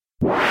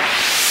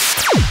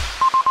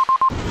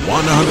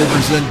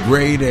100%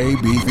 grade A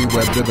beefy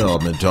web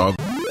development talk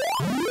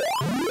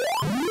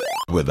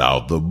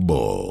without the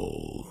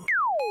bull.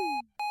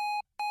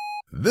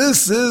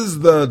 This is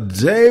the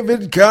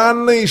David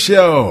Conley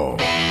Show.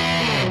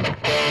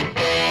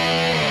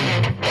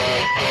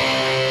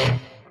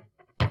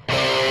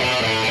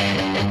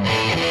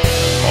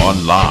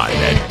 Online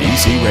at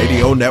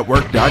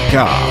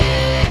DCRadioNetwork.com.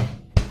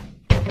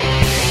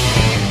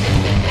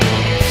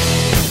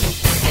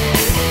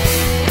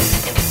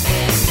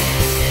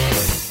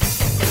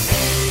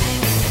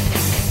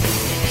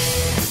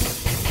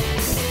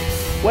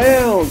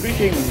 Well,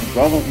 greetings,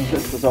 brothers and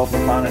sisters of the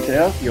planet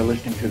Earth. You're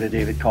listening to the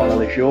David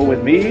Connolly Show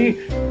with me,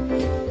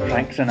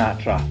 Frank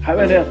Sinatra. How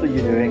on earth are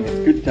you doing?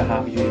 It's good to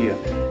have you here.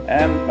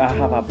 I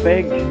have a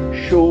big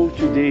show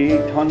today,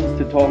 tons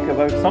to talk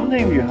about.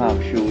 Sometimes you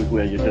have shows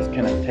where you're just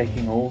kind of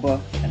taking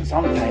over, and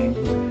sometimes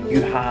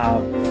you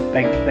have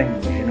big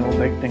things,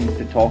 big things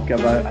to talk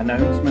about,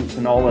 announcements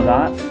and all of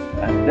that.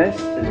 And this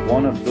is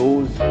one of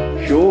those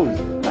shows.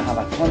 I have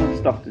a ton of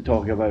stuff to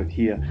talk about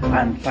here,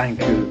 and thank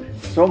you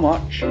so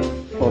much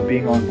for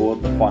being on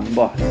board the Fun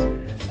Bus.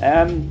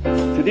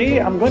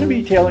 Today I'm going to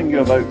be telling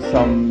you about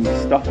some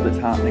stuff that's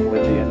happening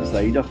with the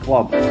Insider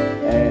Club.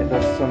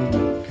 There's some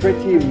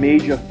pretty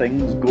major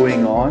things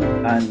going on,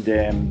 and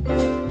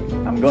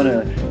I'm going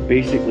to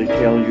basically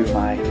tell you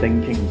my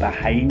thinking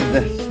behind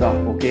this stuff,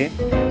 okay?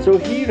 So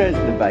here is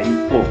the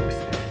vibe, folks.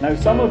 Now,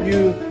 some of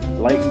you,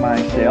 like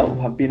myself,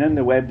 have been in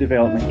the web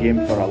development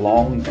game for a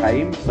long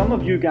time. Some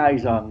of you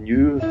guys are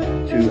new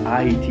to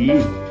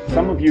IT.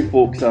 Some of you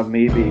folks are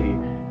maybe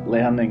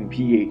learning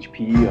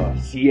PHP or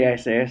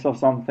CSS or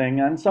something,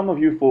 and some of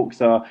you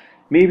folks are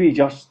maybe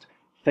just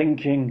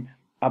thinking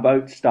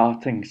about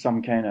starting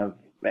some kind of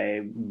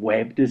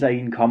web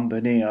design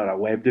company or a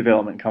web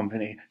development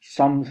company,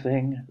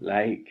 something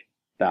like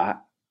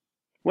that.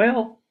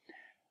 Well,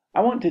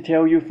 I want to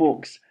tell you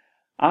folks,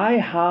 I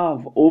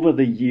have over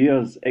the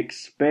years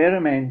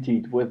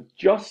experimented with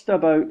just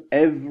about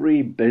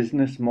every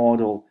business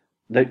model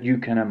that you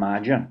can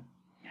imagine.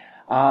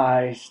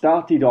 I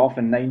started off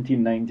in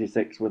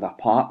 1996 with a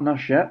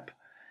partnership,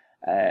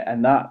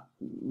 and that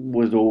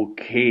was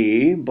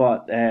okay,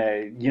 but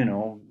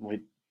we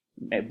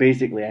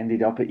basically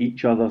ended up at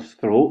each other's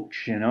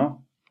throats,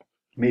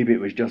 Maybe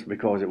it was just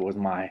because it was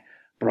my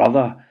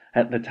brother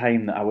at the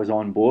time that I was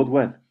on board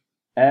with.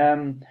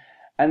 And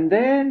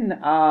then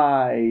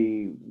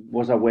I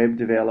was a web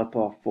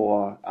developer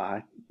for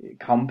a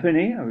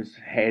company. I was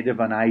head of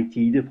an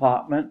IT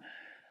department.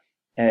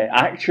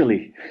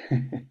 Actually,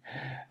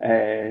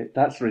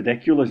 that's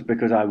ridiculous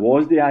because I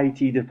was the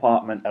IT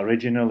department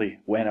originally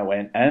when I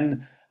went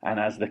in, and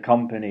as the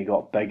company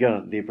got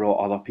bigger, they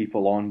brought other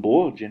people on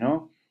board,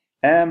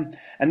 And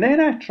then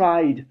I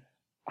tried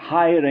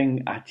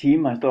hiring a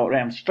team. I thought,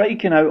 right, I'm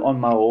striking out on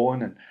my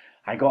own, and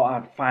I got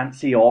a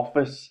fancy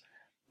office.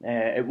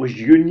 It was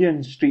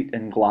Union Street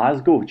in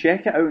Glasgow.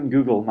 Check it out in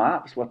Google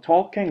Maps. We're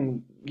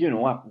talking,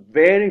 a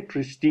very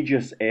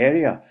prestigious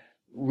area.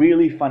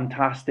 Really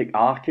fantastic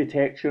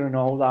architecture and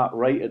all that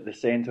right at the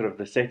centre of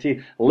the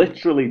city.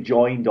 Literally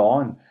joined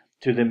on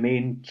to the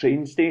main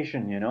train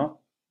station,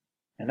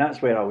 And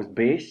that's where I was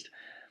based.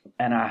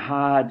 And I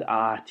had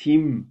a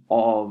team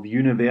of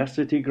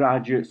university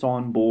graduates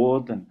on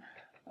board, and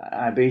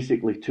I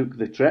basically took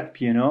the trip,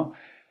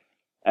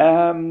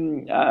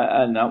 And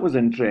that was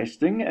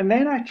interesting. And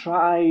then I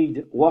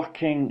tried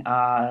working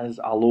as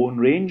a Lone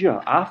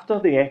Ranger. After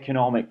the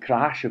economic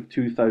crash of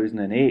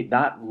 2008,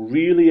 that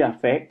really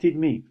affected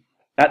me.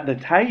 At the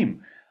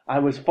time, I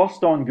was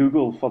first on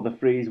Google for the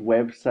phrase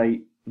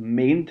website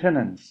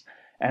maintenance,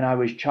 and I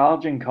was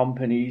charging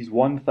companies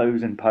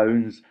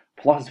 £1,000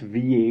 plus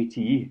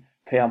VAT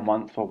per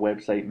month for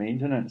website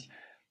maintenance.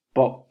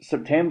 But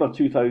September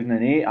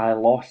 2008, I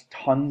lost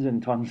tons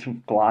and tons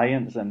of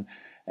clients, and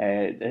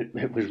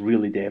it was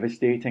really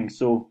devastating.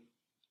 So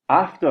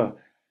after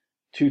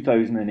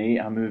 2008,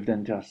 I moved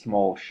into a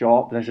small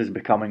shop. This is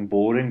becoming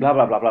boring, blah,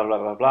 blah, blah, blah, blah,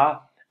 blah, blah,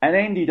 and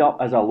ended up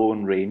as a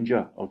Lone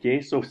Ranger. Okay,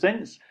 so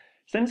since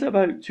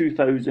about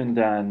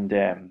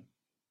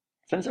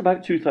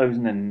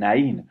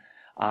 2009,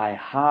 I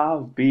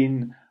have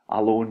been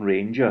a Lone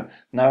Ranger.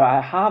 Now,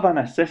 I have an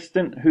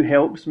assistant who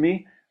helps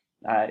me,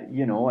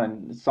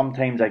 and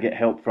sometimes I get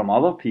help from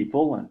other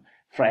people and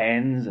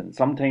friends and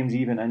sometimes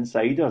even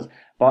insiders,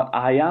 but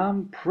I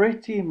am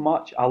pretty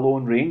much a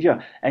Lone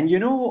Ranger. And you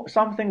know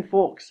something,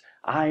 folks?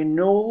 I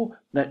know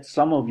that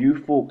some of you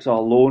folks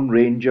are Lone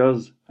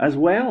Rangers as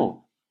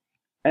well.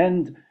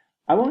 And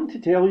I want to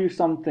tell you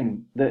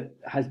something that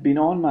has been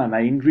on my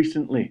mind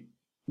recently.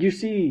 You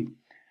see,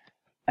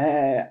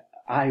 I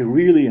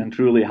really and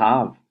truly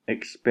have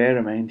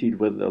experimented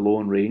with the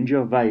Lone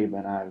Ranger vibe,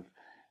 and I've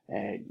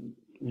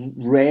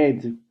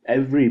read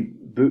every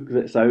book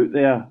that's out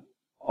there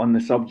on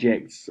the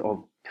subjects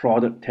of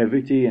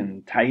productivity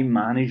and time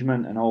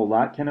management and all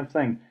that kind of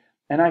thing.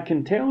 And I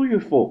can tell you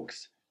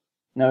folks,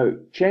 now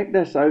check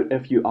this out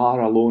if you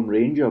are a Lone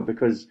Ranger,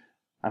 because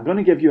I'm going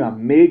to give you a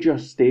major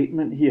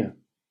statement here.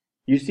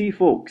 You see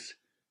folks,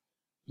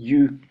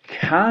 you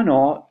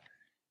cannot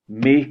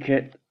make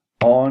it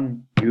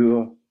on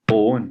your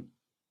own.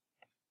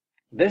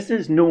 This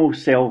is no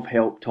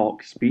self-help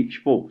talk speech,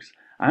 folks.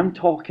 I'm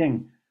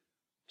talking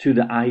to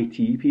the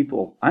IT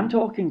people. I'm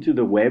talking to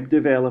the web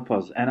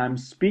developers, and I'm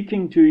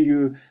speaking to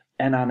you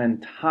in an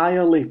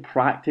entirely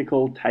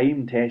practical,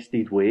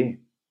 time-tested way.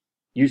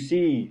 You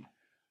see,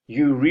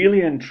 you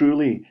really and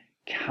truly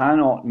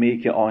cannot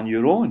make it on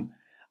your own.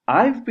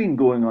 I've been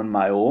going on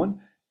my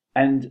own,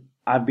 and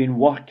I've been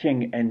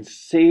working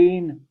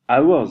insane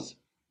hours.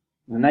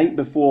 The night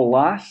before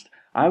last,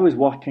 I was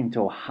working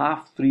till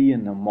 3:30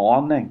 in the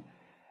morning,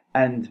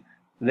 and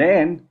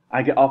then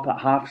I get up at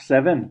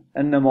 7:30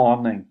 in the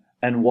morning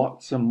and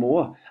work some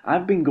more.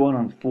 I've been going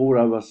on 4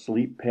 hours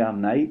sleep per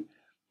night,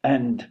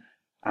 and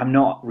I'm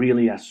not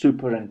really a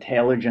super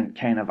intelligent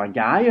kind of a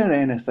guy or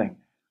anything,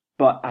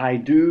 but I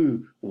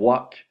do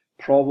work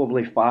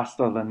probably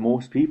faster than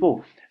most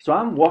people. So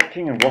I'm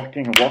working and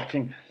working and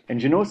working,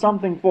 and you know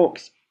something,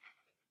 folks?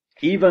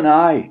 Even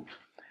I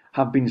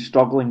have been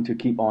struggling to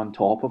keep on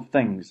top of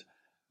things.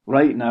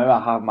 Right now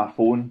I have my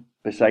phone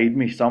beside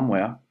me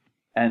somewhere,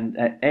 and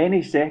at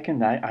any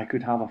second I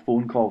could have a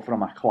phone call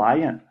from a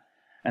client.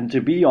 And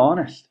to be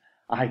honest,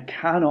 I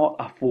cannot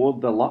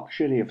afford the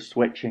luxury of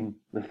switching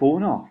the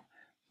phone off.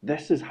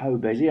 This is how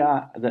busy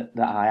I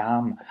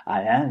am.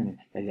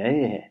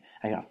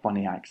 I got a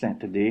funny accent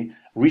today,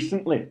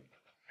 recently.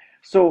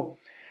 So,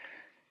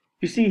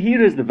 you see,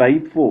 here is the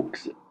vibe,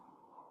 folks.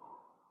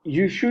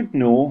 You should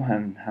know,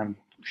 and I'm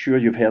sure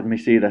you've heard me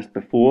say this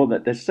before,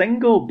 that the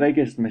single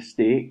biggest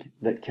mistake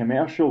that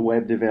commercial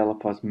web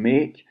developers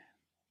make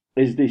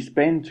is they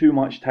spend too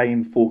much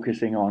time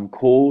focusing on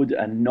code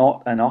and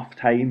not enough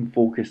time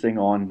focusing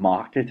on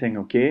marketing,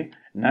 okay?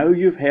 Now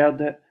you've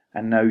heard it,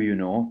 and now you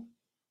know.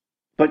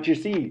 But you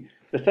see,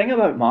 the thing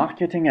about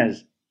marketing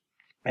is,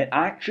 it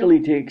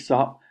actually takes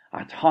up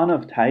a ton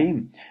of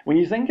time. When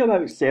you think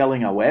about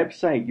selling a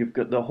website, you've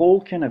got the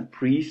whole kind of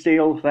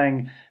pre-sale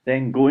thing,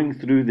 then going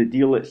through the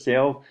deal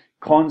itself,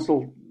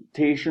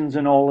 consultations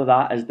and all of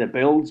that as the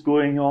build's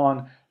going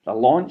on, the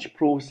launch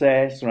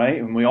process, right?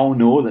 And we all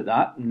know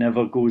that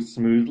never goes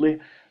smoothly.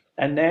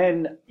 And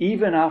then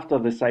even after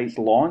the site's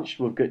launched,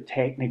 we've got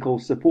technical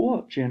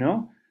support, you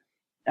know?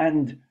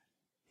 And,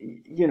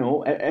 you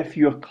know, if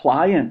your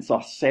clients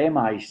are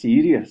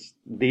semi-serious,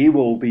 they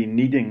will be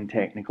needing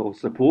technical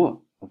support,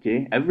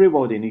 okay?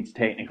 Everybody needs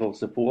technical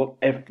support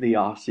if they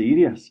are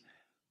serious.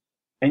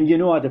 And you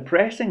know, a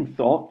depressing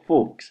thought,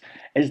 folks,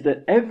 is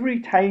that every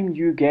time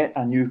you get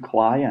a new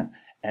client,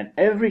 and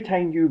every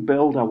time you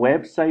build a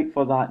website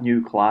for that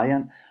new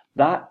client,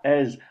 that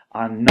is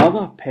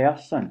another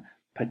person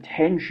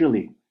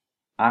potentially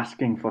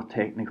asking for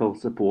technical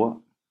support.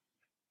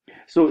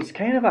 So it's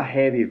kind of a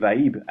heavy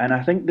vibe. And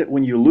I think that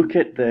when you look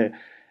at the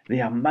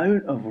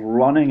amount of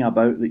running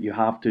about that you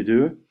have to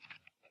do,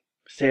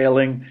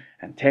 selling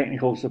and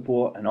technical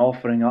support and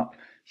offering up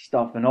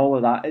stuff and all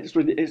of that, it's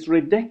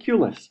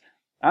ridiculous.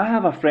 I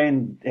have a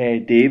friend,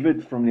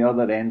 David, from the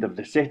other end of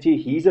the city.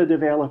 He's a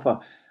developer.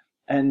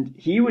 And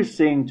he was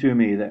saying to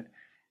me that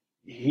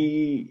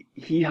he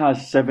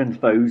has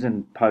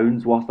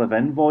 £7,000 worth of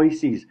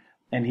invoices,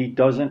 and he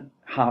doesn't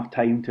have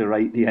time to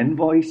write the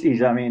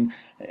invoices. I mean,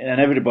 and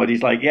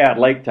everybody's like, yeah, I'd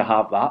like to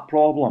have that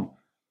problem.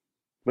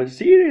 But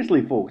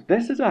seriously, folks,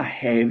 this is a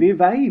heavy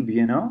vibe,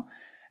 you know.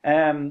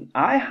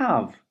 I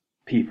have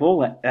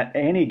people at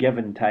any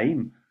given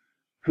time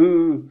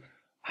who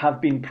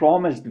have been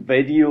promised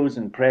videos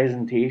and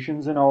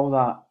presentations and all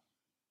that,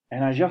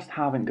 and I just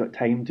haven't got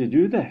time to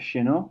do this,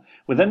 you know.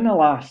 Within the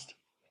last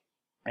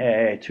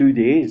 2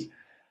 days,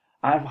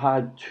 I've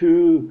had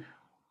 2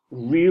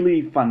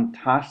 really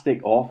fantastic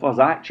offers,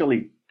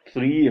 actually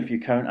 3 if you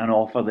count an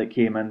offer that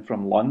came in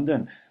from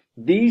London.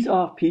 These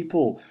are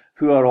people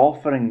who are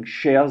offering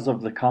shares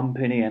of the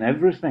company and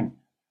everything.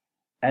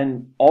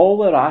 And all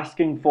they're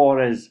asking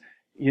for is,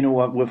 you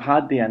know, we've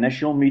had the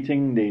initial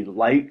meeting, they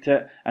liked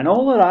it, and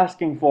all they're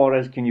asking for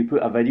is, can you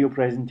put a video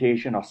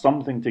presentation or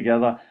something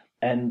together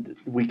and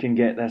we can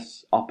get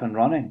this up and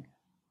running.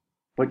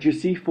 But you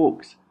see,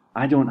 folks,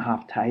 I don't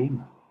have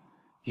time.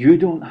 You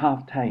don't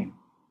have time.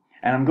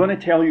 And I'm going to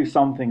tell you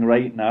something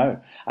right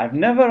now. I've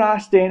never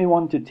asked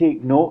anyone to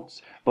take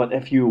notes, but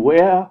if you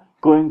were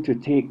going to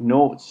take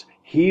notes,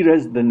 here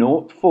is the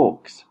note,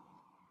 folks.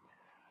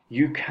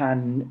 You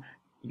can,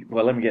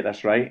 well, let me get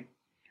this right.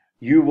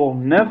 You will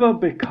never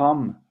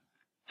become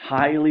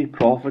highly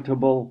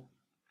profitable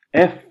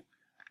if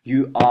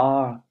you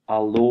are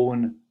a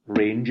lone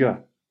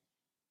ranger.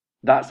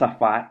 That's a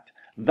fact.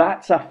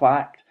 That's a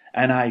fact.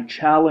 And I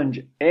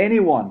challenge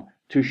anyone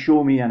to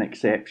show me an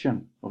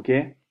exception.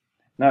 Okay?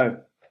 Now,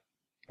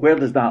 where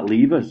does that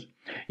leave us?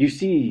 You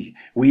see,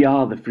 we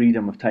are the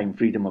freedom of time,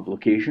 freedom of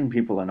location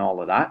people and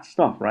all of that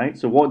stuff, right?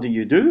 So what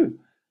do?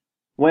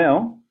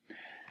 Well,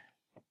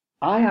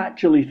 I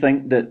actually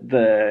think that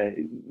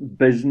the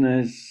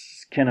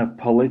business kind of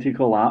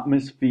political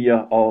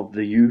atmosphere of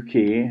the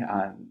UK,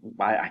 and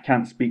I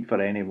can't speak for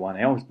anyone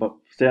else, but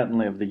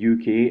certainly of the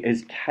UK,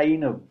 is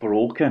kind of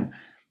broken.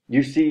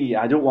 You see,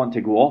 I don't want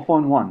to go off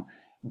on one,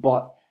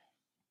 but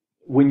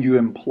when you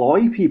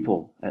employ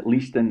people, at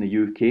least in the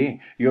UK,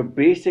 you're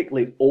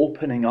basically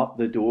opening up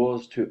the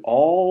doors to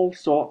all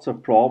sorts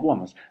of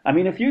problems. I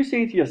mean, if you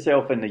say to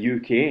yourself in the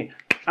UK,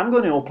 I'm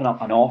going to open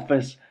up an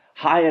office,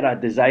 hire a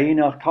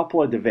designer, a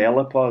couple of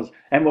developers,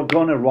 and we're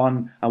going to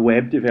run a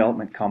web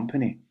development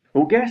company.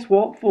 Well, guess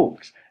what,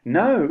 folks?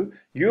 Now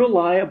you're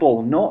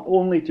liable not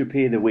only to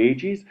pay the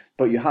wages,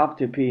 but you have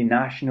to pay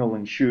national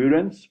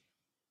insurance.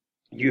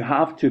 You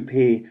have to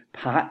pay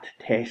PAT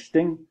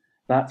testing.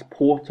 That's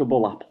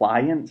portable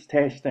appliance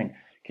testing.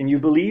 Can you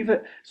believe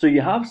it? So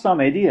you have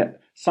some idiot,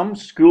 some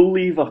school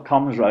leaver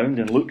comes round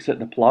and looks at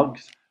the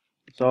plugs.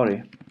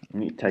 Sorry, I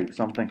need to type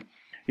something.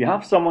 You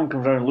have someone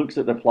comes around and looks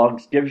at the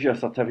plugs, gives you a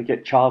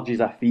certificate,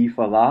 charges a fee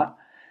for that.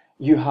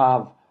 You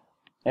have,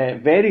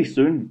 very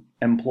soon,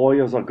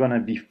 employers are going to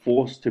be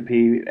forced to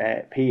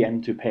pay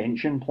into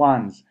pension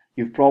plans.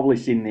 You've probably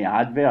seen the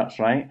adverts,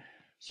 right?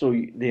 So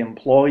the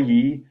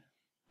employee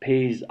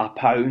pays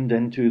 £1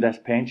 into this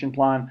pension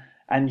plan,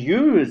 and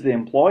you as the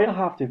employer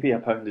have to pay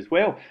 £1 as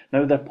well.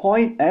 Now the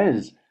point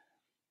is,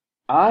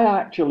 I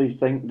actually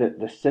think that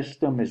the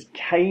system is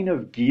kind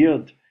of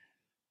geared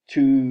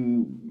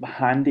to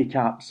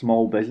handicap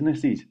small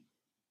businesses.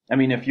 I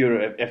mean, if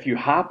you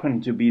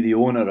happen to be the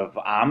owner of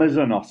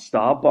Amazon or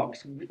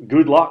Starbucks,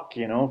 good luck,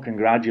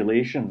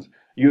 congratulations,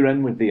 you're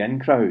in with the in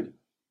crowd.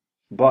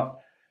 But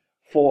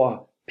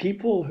for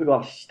people who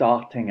are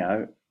starting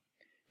out,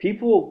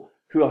 people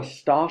who are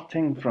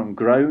starting from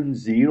ground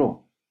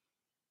zero,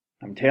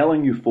 I'm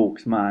telling you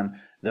folks, man,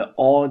 the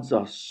odds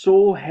are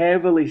so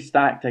heavily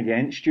stacked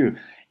against you.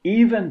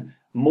 Even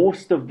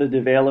most of the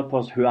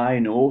developers who I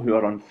know who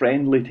are on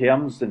friendly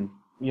terms and,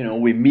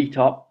 we meet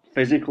up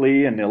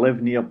physically and they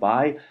live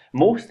nearby,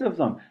 most of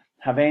them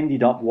have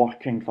ended up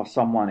working for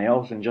someone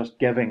else and just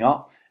giving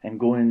up and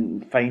going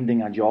and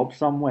finding a job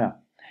somewhere.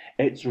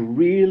 It's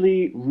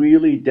really,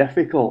 really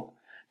difficult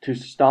to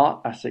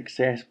start a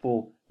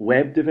successful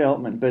web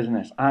development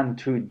business. And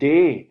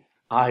today,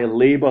 I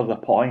labour the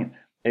point,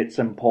 it's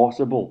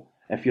impossible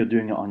if you're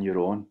doing it on your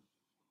own.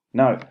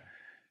 Now,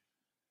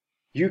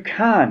 you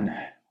can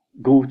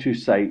go to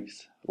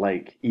sites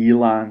like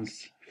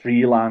Elance,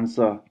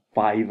 Freelancer,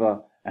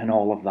 Fiverr, and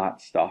all of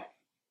that stuff.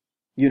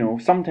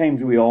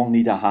 Sometimes we all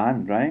need a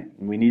hand, right?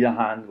 We need a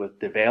hand with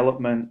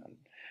development.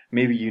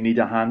 Maybe you need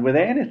a hand with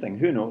anything,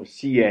 who knows,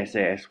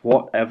 CSS,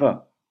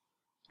 whatever.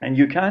 And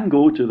you can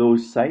go to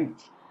those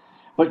sites.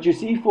 But you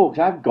see, folks,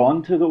 I've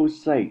gone to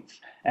those sites,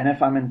 and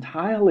if I'm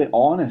entirely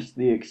honest,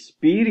 the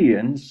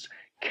experience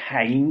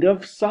kind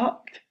of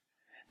sucked.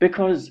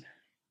 Because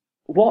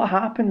what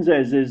happens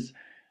is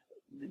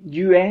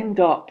you end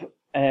up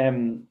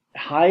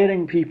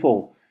hiring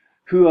people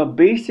who are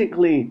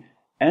basically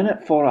in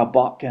it for a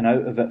buck and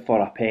out of it for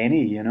a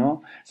penny,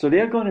 So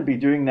they're going to be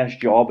doing this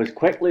job as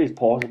quickly as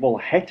possible,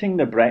 hitting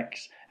the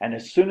bricks, and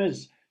as soon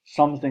as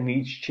something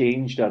needs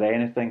changed or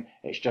anything,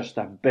 it's just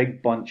a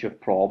big bunch of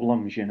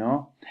problems,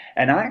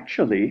 And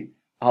actually,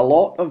 a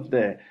lot of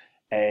the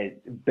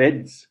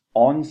bids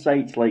on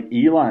sites like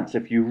Elance,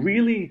 if you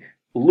really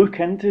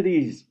look into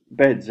these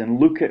bids and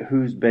look at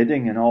who's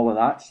bidding and all of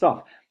that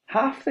stuff,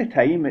 half the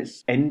time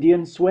it's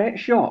Indian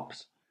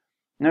sweatshops.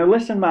 Now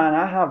listen, man,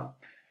 I have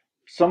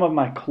some of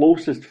my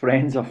closest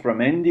friends are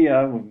from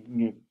India.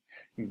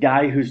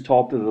 Guy who's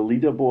top of the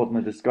leaderboard in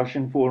the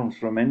discussion forums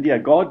from India.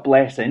 God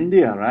bless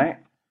India, right?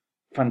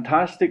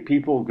 Fantastic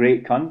people,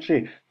 great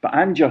country. But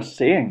I'm just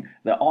saying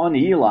that on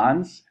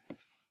Elance,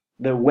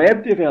 the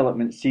web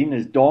development scene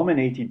is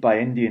dominated by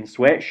Indian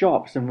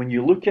sweatshops. And when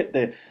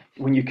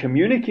you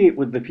communicate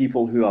with the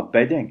people who are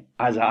bidding,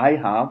 as I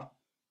have,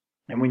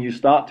 and when you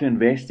start to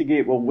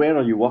investigate, well, where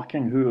are you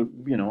working?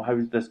 How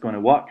is this going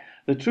to work?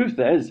 The truth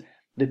is,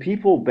 the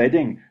people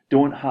bidding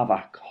don't have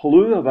a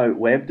clue about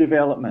web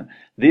development.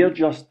 They're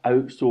just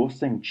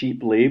outsourcing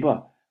cheap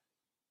labour.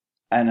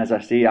 And as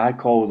I say, I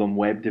call them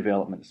web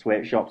development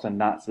sweatshops,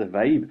 and that's the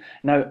vibe.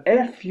 Now,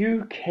 if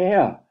you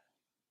care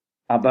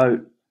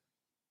about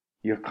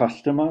your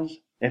customers,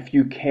 if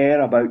you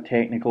care about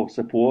technical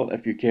support,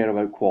 if you care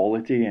about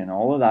quality and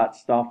all of that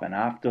stuff, and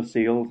after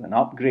sales and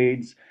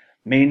upgrades,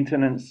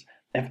 maintenance,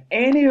 if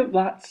any of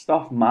that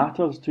stuff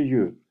matters to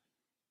you,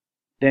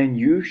 then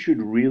you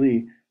should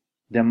really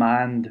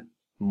demand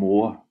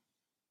more.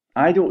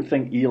 I don't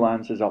think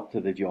Elance is up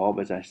to the job,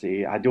 as I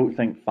say. I don't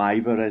think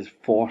Fiverr is,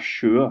 for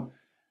sure.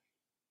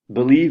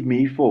 Believe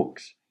me,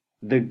 folks,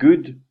 the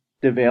good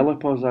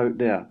developers out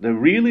there, the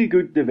really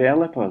good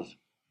developers,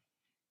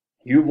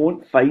 you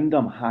won't find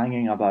them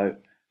hanging about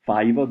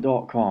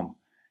Fiverr.com.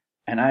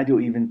 And I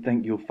don't even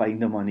think you'll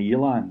find them on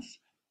Elance.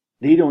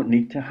 They don't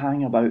need to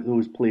hang about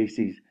those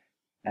places.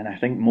 And I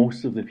think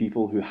most of the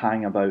people who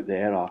hang about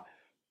there are,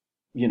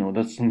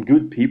 there's some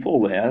good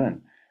people there.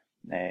 And,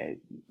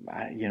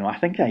 I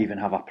think I even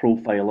have a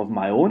profile of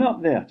my own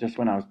up there just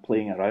when I was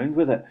playing around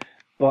with it.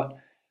 But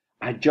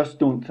I just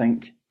don't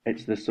think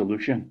it's the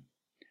solution.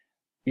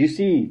 You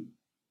see,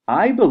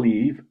 I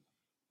believe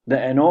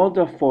that in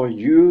order for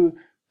you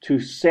to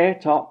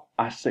set up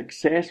a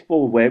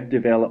successful web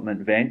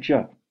development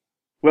venture,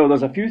 Well,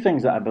 there's a few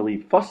things that I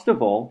believe. First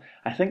of all,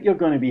 I think you're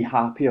going to be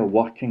happier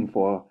working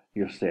for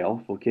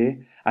yourself,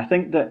 okay? I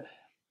think that,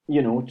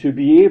 to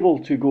be able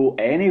to go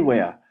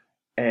anywhere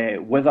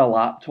with a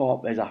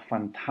laptop is a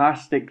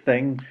fantastic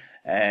thing.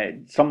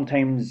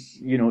 Sometimes,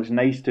 it's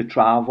nice to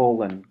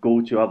travel and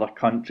go to other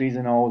countries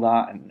and all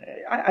that. And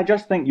I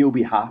just think you'll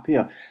be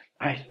happier.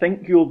 I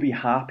think you'll be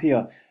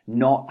happier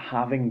not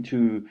having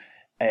to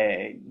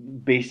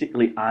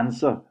basically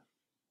answer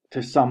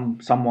to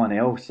someone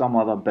else, some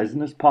other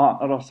business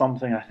partner or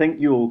something. I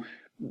think you'll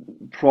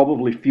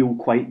probably feel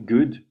quite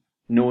good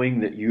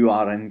knowing that you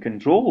are in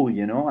control,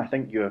 I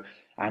think you're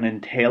an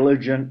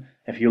intelligent,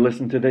 if you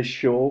listen to this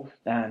show,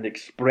 and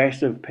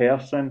expressive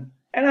person,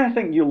 and I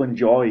think you'll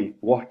enjoy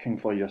working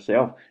for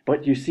yourself.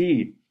 But you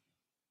see,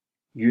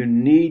 you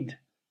need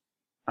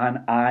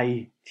an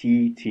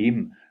IT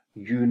team.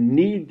 You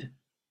need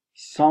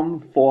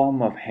some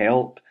form of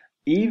help,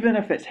 even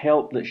if it's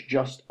help that's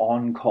just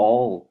on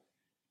call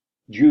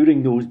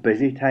during those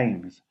busy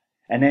times.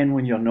 And then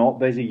when you're not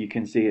busy, you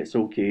can say it's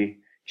okay,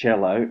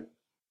 chill out.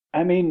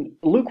 I mean,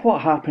 look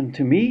what happened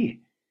to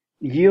me.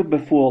 Year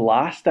before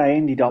last, I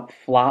ended up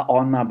flat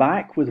on my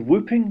back with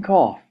whooping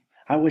cough.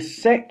 I was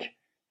sick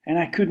and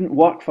I couldn't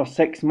work for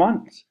 6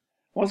 months.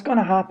 What's going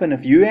to happen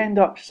if you end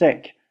up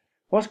sick?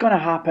 What's going to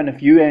happen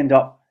if you end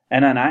up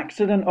in an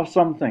accident or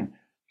something?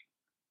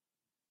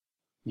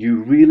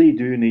 You really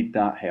do need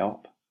that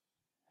help.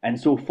 And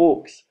so,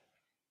 folks,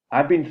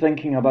 I've been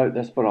thinking about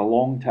this for a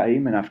long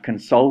time, and I've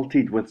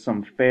consulted with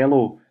some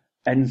fellow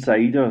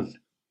insiders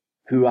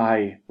who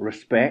I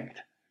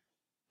respect.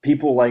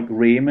 People like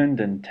Raymond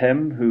and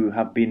Tim, who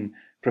have been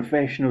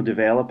professional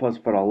developers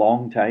for a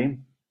long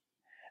time.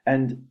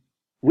 And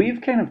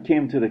we've kind of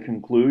came to the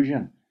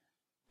conclusion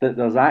that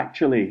there's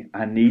actually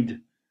a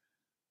need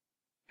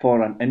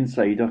for an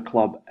insider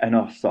club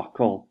inner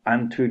circle.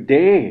 And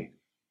today,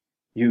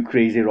 you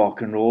crazy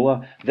rock and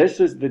roller,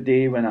 this is the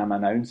day when I'm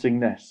announcing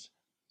this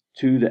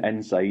to the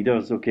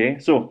insiders, okay?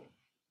 So,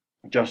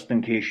 just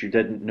in case you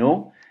didn't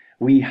know,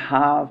 we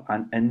have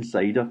an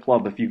insider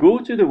club. If you go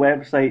to the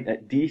website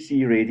at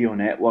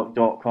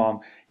dcradionetwork.com,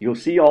 you'll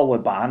see all the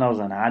banners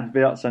and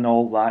adverts and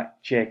all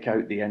that. Check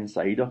out the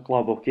insider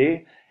club,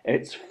 okay?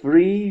 It's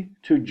free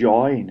to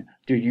join.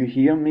 Do you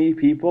hear me,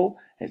 people?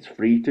 It's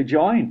free to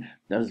join.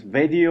 There's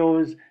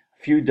videos,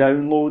 a few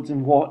downloads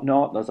and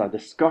whatnot. There's a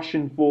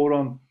discussion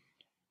forum.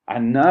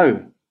 And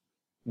now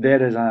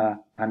there is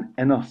an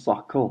inner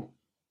circle.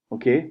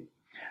 Okay,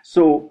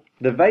 so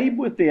the vibe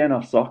with the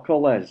inner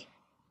circle is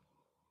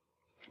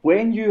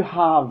when you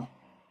have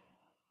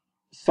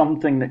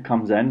something that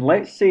comes in,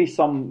 let's say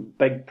some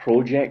big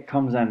project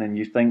comes in and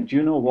you think, do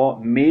you know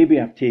what, maybe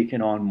I've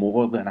taken on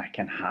more than I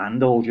can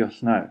handle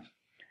just now.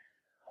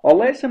 Or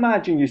let's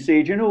imagine you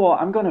say, do you know what,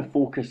 I'm going to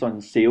focus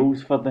on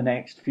sales for the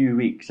next few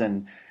weeks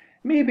and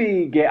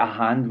maybe get a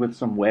hand with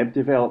some web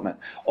development.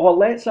 Or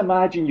let's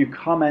imagine you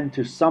come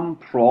into some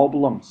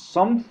problem,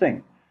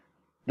 something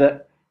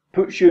that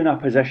puts you in a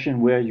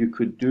position where you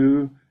could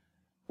do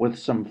with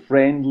some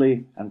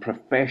friendly and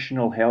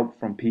professional help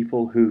from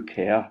people who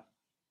care.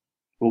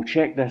 Well,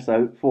 check this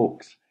out,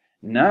 folks.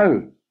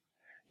 Now,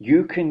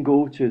 you can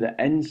go to the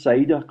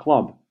Insider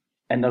Club,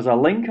 and there's a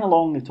link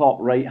along the top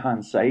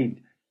right-hand side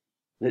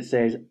that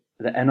says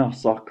the Inner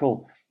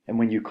Circle. And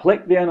when you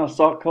click the Inner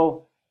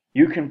Circle,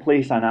 you can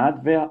place an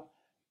advert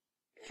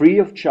free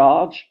of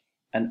charge,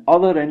 and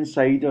other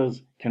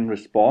insiders can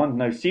respond.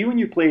 Now, see when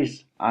you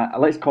place,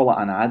 let's call it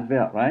an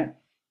advert, right?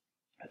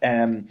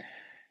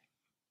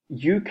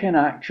 You can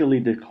actually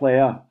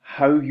declare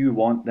how you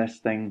want this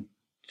thing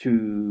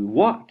to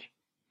work.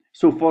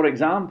 So, for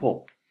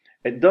example,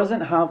 it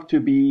doesn't have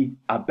to be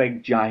a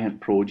big giant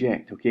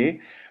project, okay?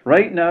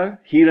 Right now,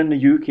 here in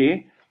the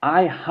UK,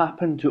 I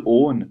happen to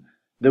own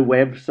the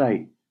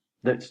website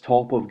that's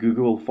top of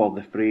Google for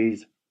the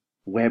phrase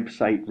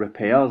website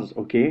repairs,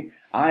 okay?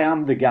 I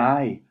am the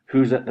guy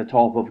who's at the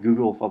top of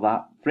Google for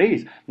that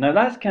phrase. Now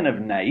that's kind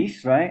of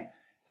nice, right?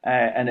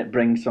 And it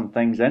brings some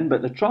things in,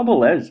 but the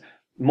trouble is,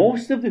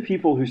 most of the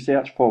people who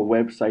search for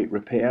website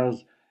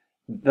repairs,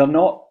 they're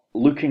not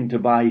looking to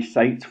buy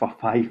sites for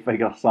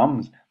 5-figure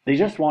sums. They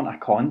just want a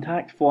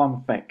contact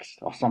form fixed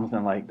or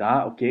something like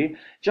that, okay?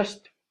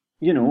 Just,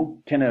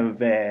 kind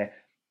of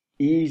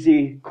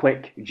easy,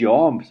 quick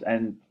jobs,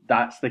 and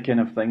that's the kind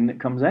of thing that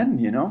comes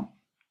in,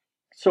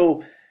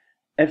 So,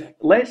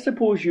 let's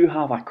suppose you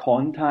have a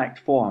contact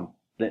form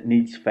that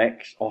needs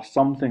fix or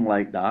something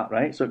like that,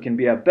 right? So it can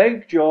be a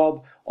big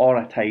job or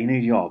a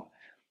tiny job.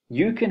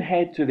 You can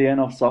head to the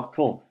Inner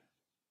Circle,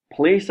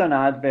 place an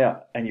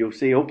advert, and you'll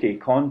say, okay,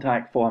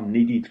 contact form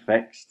needed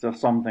fixed or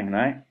something,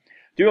 right?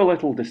 Do a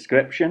little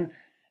description,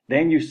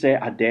 then you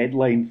set a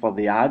deadline for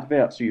the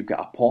advert, so you've got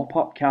a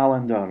pop-up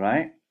calendar,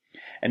 right?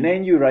 And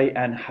then you write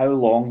in how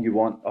long you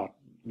want or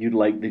you'd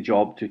like the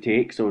job to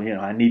take. So,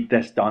 I need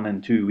this done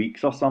in 2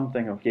 weeks or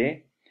something,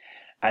 okay?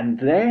 And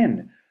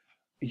then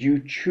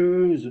you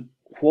choose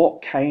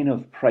what kind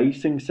of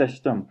pricing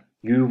system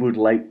you would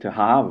like to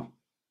have.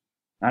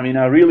 I mean,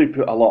 I really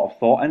put a lot of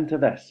thought into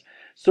this.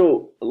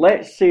 So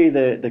let's say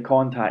the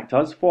contact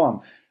us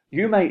form.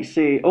 You might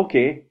say,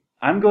 okay,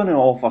 I'm going to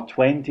offer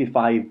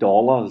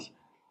 $25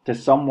 to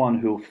someone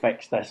who'll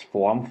fix this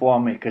form for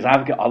me because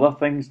I've got other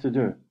things to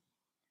do.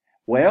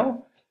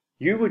 Well,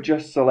 you would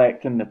just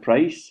select in the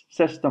price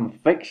system,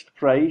 fixed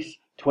price,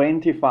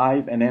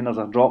 25, and then there's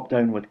a drop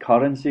down with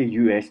currency,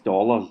 US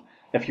dollars.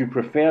 If you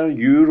prefer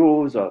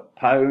euros or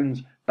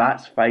pounds,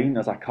 that's fine.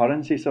 There's a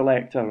currency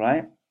selector,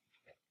 right?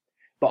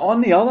 But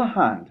on the other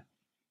hand,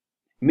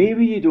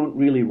 maybe you don't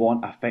really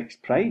want a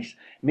fixed price.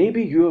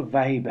 Maybe your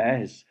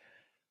vibe is,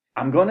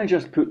 I'm going to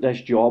just put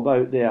this job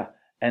out there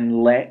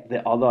and let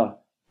the other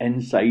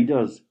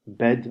insiders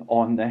bid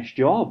on this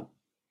job.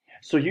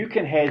 So you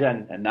can head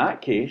in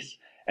that case,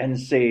 and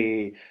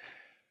say,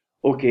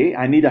 okay,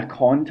 I need a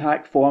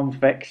contact form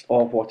fixed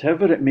of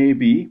whatever it may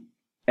be.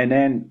 And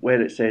then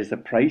where it says the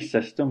price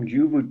system,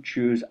 you would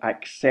choose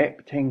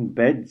accepting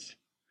bids.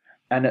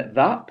 And at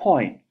that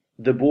point,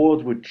 the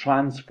board would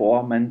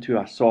transform into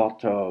a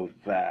sort of,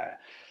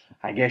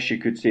 I guess you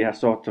could say, a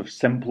sort of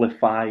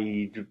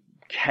simplified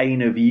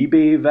kind of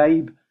eBay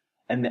vibe.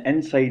 And the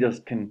insiders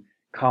can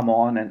come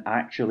on and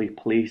actually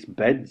place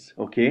bids,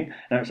 okay?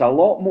 Now, it's a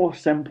lot more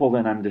simple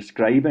than I'm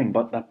describing,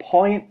 but the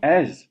point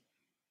is,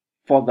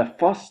 for the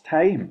first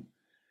time,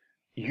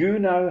 you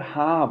now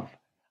have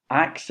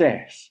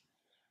access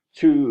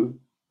to,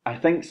 I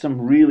think,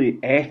 some really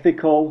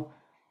ethical,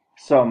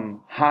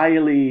 some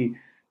highly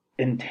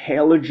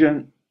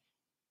intelligent,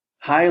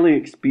 highly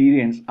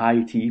experienced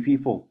IT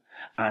people.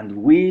 And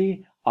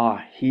we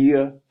are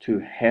here to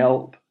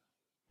help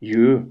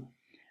you.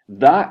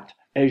 That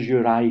is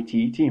your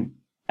IT team.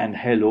 And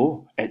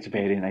hello, it's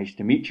very nice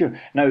to meet you.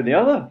 Now, the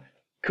other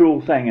cool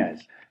thing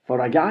is,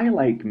 for a guy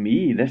like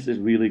me, this is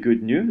really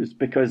good news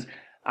because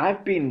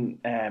I've been,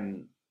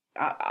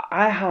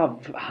 I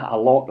have a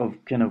lot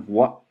of kind of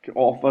work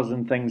offers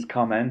and things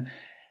come in,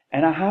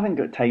 and I haven't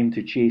got time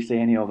to chase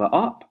any of it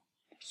up.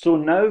 So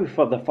now,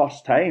 for the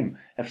first time,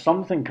 if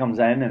something comes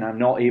in and I'm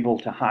not able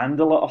to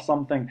handle it or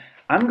something,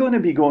 I'm going to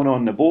be going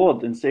on the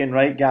board and saying,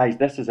 right, guys,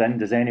 this is in.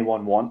 Does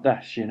anyone want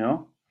this, you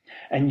know?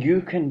 And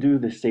you can do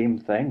the same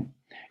thing.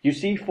 You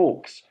see,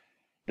 folks,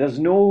 there's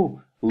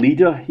no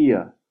leader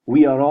here.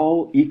 We are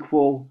all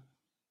equal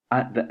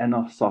at the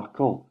inner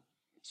circle.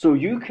 So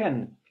you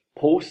can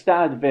post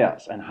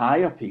adverts and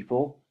hire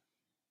people,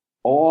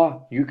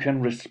 or you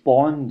can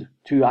respond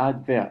to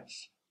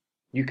adverts.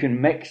 You can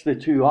mix the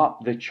two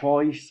up. The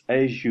choice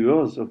is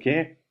yours,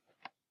 okay?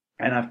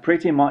 And I've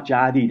pretty much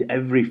added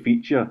every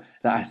feature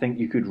that I think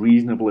you could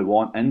reasonably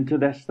want into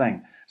this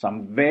thing. So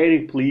I'm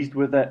very pleased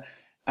with it.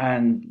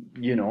 And,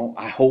 you know,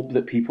 I hope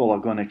that people are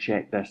going to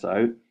check this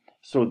out.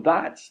 So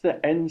that's the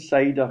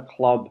Insider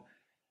Club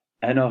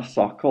Inner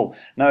Circle.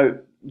 Now,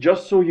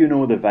 just so you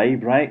know the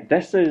vibe, right?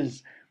 This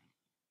is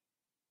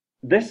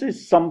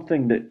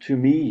something that to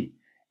me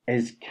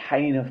is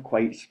kind of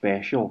quite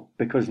special,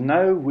 because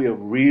now we're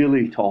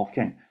really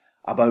talking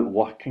about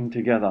working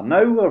together.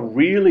 Now we're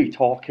really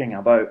talking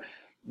about,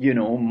 you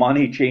know,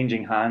 money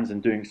changing hands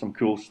and doing some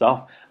cool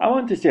stuff. I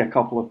want to say a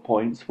couple of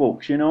points,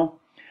 folks, you know.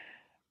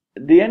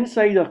 The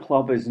Insider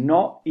Club is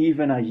not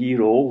even a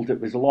year old.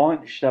 It was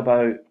launched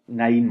about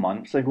 9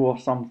 months ago or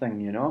something,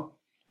 you know.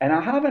 And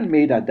I haven't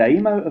made a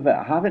dime out of it.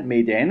 I haven't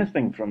made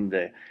anything from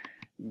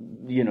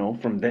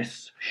from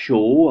this show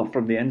or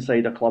from the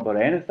Insider Club or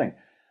anything.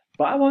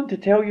 But I want to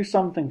tell you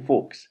something,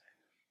 folks.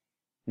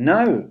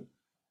 Now,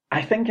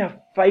 I think I've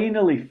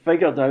finally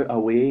figured out a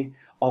way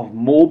of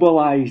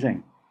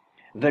mobilizing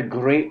the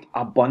great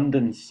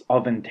abundance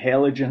of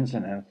intelligence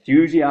and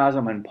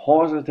enthusiasm and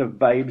positive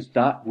vibes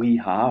that we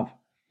have.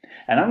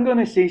 And I'm going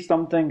to say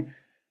something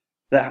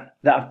that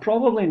I've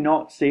probably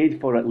not said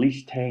for at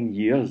least 10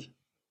 years.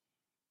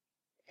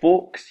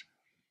 Folks,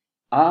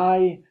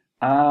 I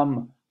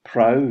am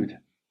proud.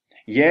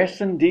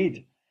 Yes,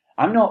 indeed.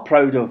 I'm not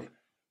proud of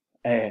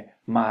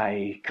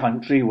my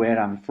country, where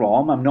I'm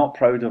from. I'm not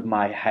proud of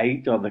my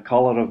height or the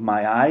colour of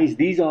my eyes.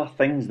 These are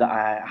things that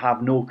I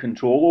have no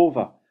control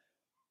over.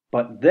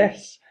 But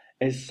this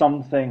is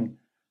something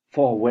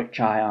for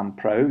which I am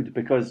proud,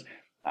 because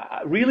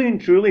really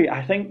and truly,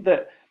 I think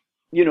that,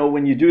 you know,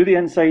 when you do the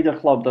Insider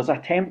Club, there's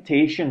a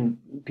temptation.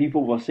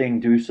 People were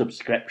saying do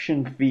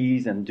subscription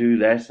fees and do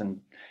this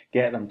and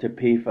get them to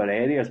pay for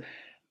areas.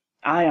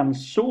 I am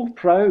so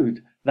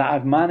proud that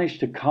I've managed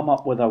to come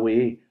up with a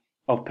way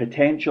of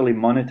potentially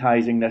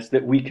monetizing this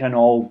that we can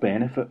all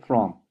benefit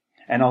from.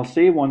 And I'll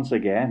say once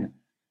again,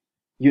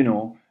 you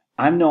know,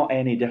 I'm not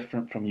any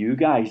different from you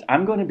guys.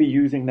 I'm going to be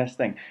using this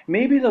thing.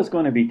 Maybe there's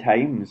going to be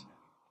times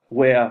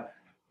where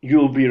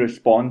you'll be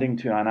responding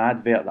to an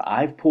advert that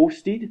I've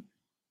posted.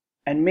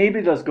 And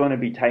maybe there's going to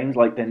be times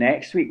like the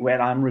next week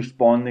where I'm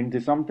responding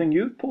to something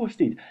you've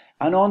posted.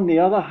 And on the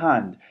other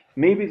hand,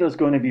 maybe there's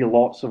going to be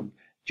lots of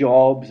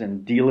jobs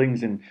and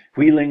dealings and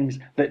wheelings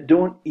that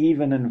don't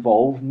even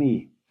involve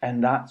me.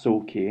 And that's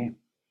okay.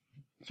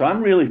 So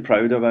I'm really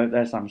proud about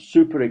this. I'm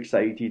super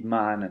excited,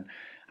 man.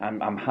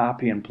 And I'm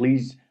happy, and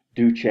please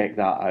do check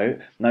that out.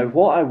 Now,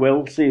 what I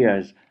will say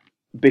is,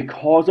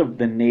 because of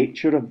the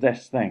nature of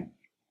this thing,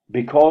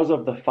 because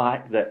of the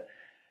fact that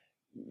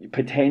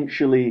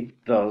potentially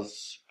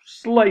there's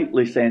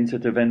slightly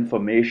sensitive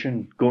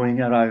information going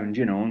around,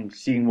 and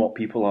seeing what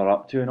people are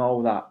up to and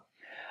all that.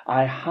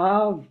 I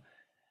have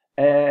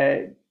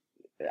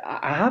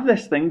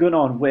this thing going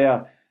on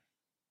where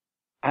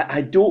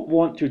I don't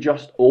want to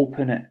just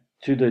open it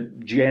to the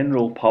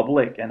general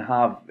public and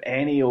have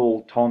any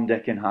old Tom,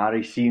 Dick, and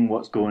Harry seeing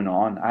what's going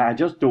on. I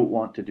just don't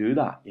want to do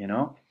that,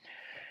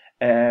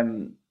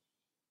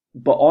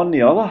 But on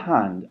the other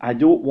hand, I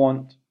don't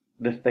want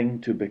the thing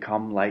to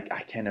become like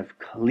a kind of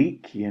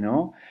clique,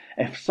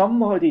 If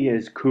somebody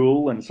is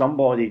cool and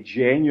somebody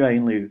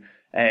genuinely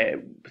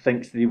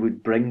thinks they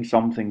would bring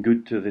something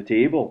good to the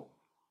table,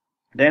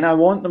 then I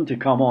want them to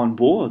come on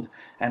board,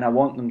 and I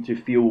want them to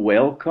feel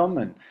welcome,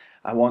 and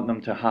I want them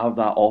to have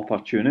that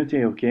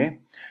opportunity, okay?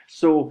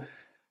 So,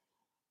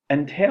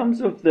 in terms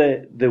of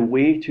the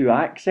way to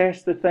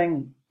access the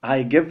thing,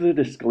 I give the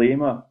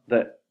disclaimer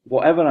that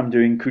whatever I'm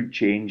doing could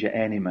change at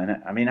any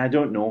minute. I mean, I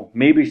don't know.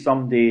 Maybe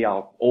someday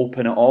I'll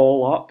open it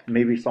all up.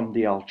 Maybe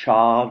someday I'll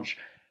charge.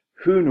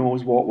 Who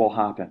knows what will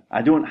happen?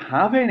 I don't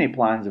have any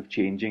plans of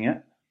changing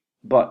it,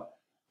 but,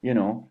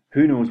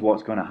 who knows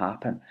what's going to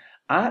happen.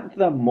 At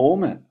the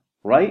moment,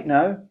 right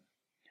now,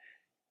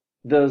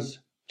 there's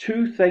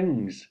two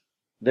things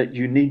that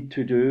you need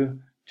to do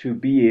to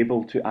be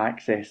able to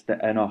access the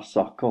inner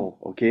circle,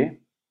 okay?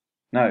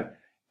 Now,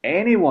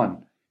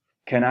 anyone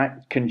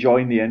can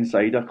join the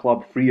Insider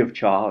Club free of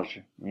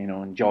charge.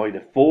 Enjoy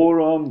the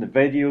forum, the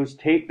videos,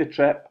 take the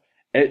trip.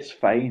 It's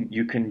fine.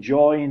 You can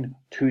join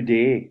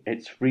today.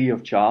 It's free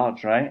of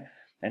charge, right?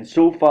 And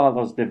so far,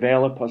 there's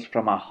developers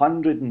from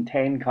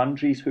 110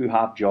 countries who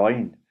have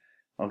joined,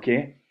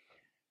 okay?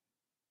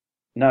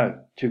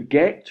 Now, to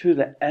get to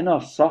the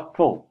inner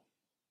circle,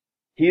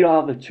 here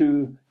are the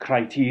two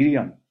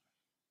criterion.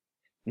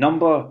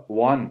 Number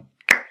one,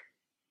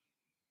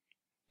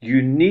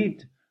 you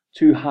need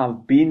to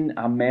have been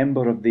a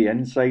member of the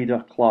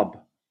Insider Club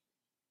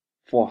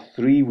for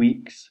 3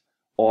 weeks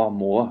or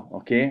more,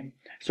 okay?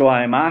 So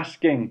I'm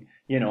asking,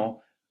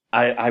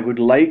 I would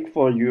like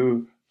for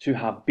you to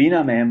have been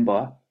a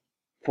member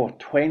for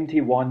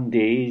 21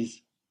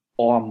 days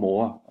or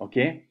more,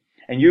 okay?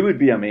 And you would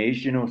be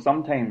amazed,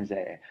 sometimes,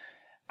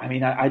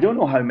 I don't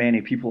know how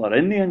many people are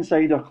in the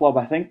Insider Club.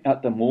 I think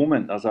at the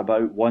moment there's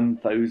about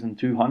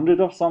 1,200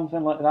 or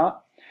something like that.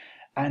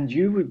 And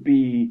you would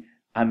be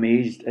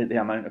amazed at the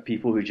amount of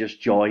people who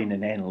just join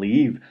and then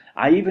leave.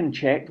 I even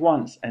checked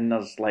once, and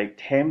there's like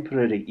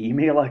temporary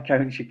email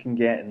accounts you can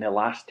get in the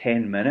last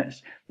 10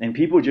 minutes, and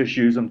people just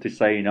use them to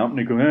sign up, and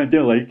they go, I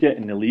don't like it,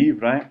 and they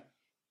leave, right?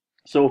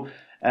 So,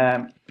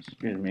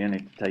 excuse me, I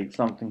need to type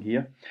something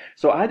here.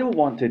 So I don't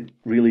want to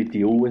really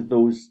deal with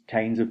those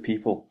kinds of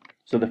people.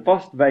 So the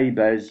first vibe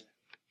is,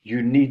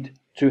 you need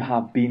to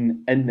have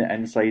been in the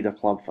Insider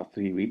Club for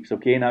 3 weeks,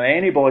 okay? Now,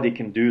 anybody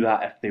can do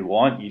that if they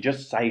want. You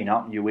just sign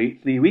up and you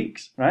wait 3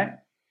 weeks, right?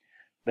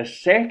 The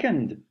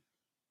second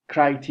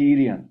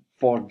criterion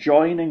for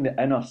joining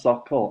the inner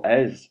circle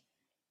is,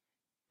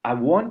 I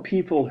want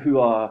people who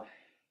are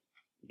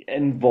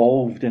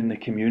involved in the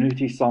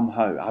community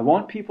somehow. I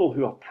want people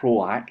who are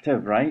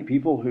proactive, right?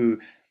 People who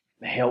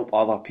help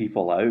other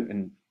people out,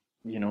 and,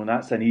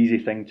 that's an easy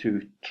thing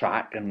to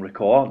track and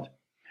record.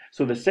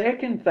 So the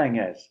second thing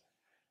is,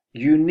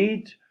 you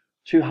need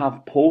to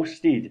have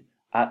posted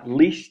at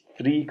least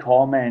 3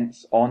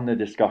 comments on the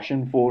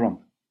discussion forum.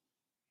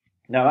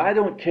 Now, I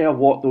don't care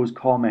what those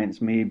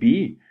comments may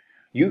be.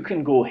 You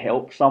can go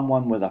help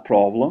someone with a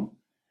problem.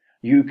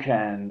 You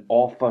can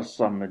offer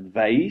some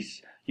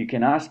advice. You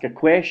can ask a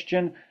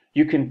question.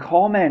 You can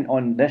comment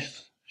on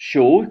this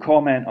show,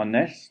 comment on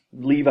this,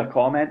 leave a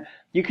comment.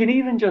 You can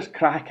even just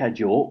crack a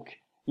joke,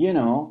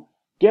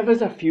 give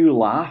us a few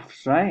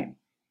laughs, right?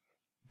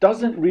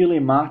 Doesn't really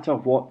matter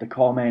what the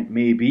comment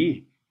may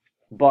be,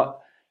 but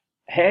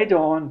head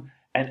on,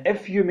 and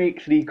if you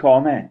make 3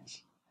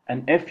 comments,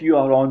 and if you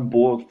are on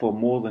board for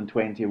more than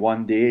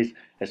 21 days,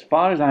 as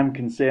far as I'm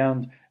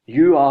concerned,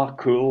 you are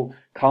cool,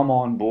 come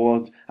on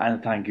board,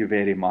 and thank you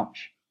very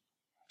much.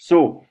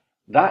 So,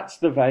 that's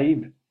the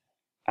vibe,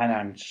 and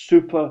I'm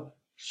super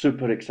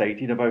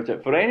excited about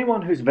it. For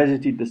anyone who's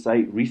visited the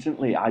site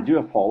recently, I do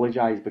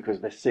apologise because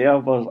the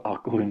servers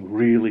are going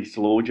really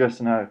slow just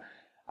now.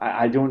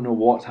 I don't know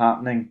what's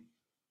happening.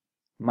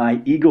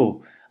 My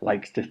ego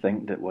likes to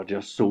think that we're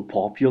just so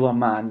popular,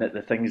 man, that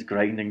the thing's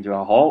grinding to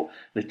a halt.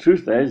 The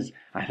truth is,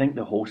 I think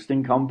the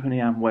hosting company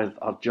I'm with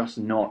are just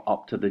not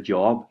up to the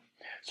job.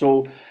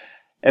 So,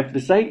 if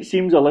the site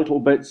seems a little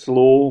bit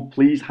slow,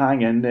 please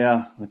hang in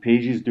there. The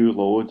pages do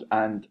load,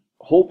 and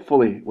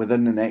hopefully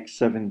within the next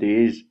 7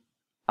 days,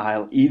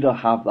 I'll either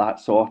have that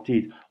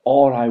sorted,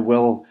 or I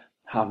will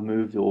have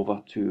moved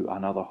over to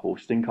another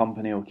hosting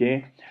company,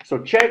 okay? So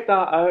check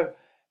that out.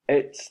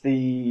 It's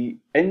the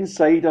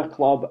Insider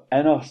Club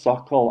Inner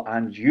Circle,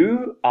 and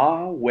you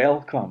are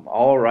welcome.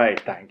 All right,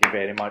 thank you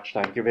very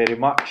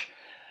much.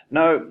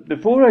 Now,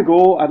 before I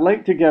go, I'd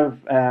like to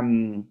give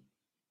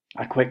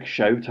a quick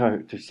shout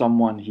out to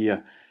someone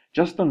here.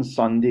 Just on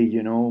Sunday,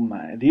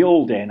 the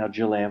old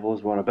energy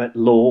levels were a bit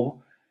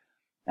low.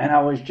 And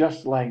I was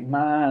just like,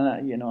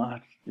 man,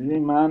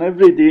 man,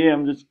 every day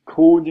I'm just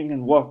coding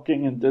and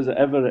working, and does it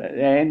ever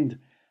end?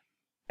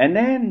 And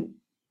then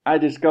I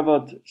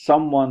discovered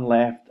someone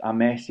left a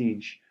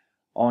message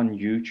on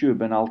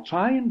YouTube, and I'll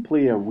try and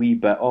play a wee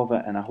bit of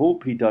it, and I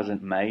hope he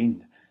doesn't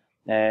mind.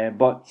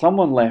 But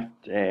someone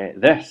left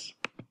this.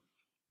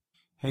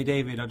 Hey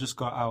David, I just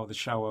got out of the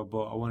shower,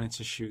 but I wanted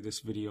to shoot this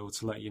video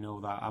to let you know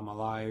that I'm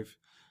alive.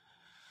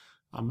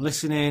 I'm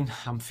listening,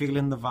 I'm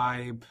feeling the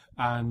vibe,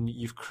 and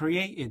you've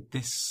created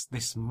this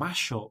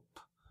mashup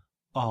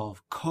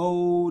of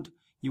code.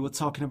 You were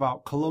talking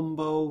about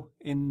Columbo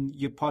in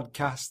your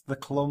podcast, the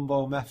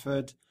Columbo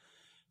method.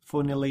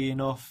 Funnily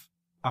enough,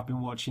 I've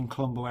been watching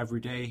Columbo every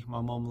day.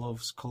 My mum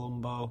loves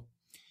Columbo.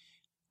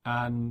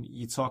 And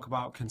you talk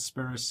about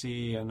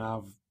conspiracy, and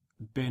I've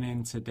been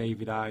into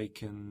David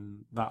Icke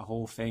and that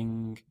whole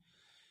thing.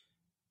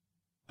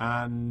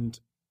 And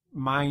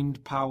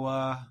mind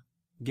power,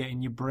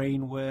 getting your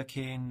brain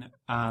working,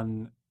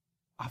 and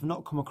I've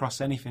not come across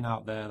anything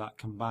out there that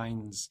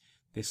combines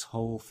this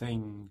whole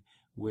thing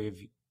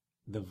with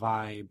the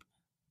vibe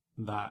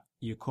that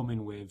you're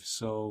coming with.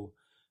 So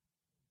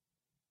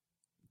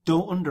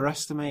don't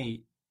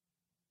underestimate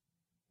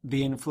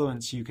the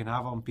influence you can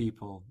have on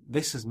people.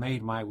 This has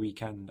made my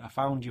weekend. I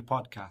found your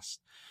podcast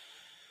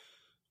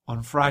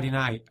on Friday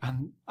night,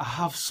 and I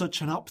have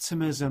such an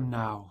optimism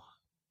now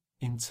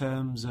in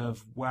terms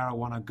of where I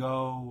want to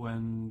go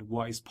and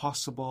what is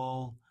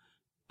possible.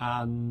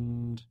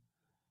 And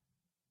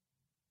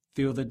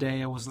the other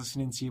day I was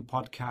listening to your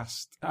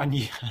podcast,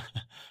 and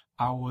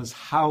I was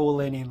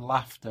howling in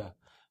laughter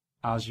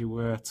as you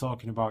were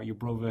talking about your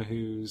brother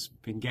who's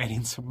been getting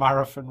into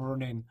marathon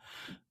running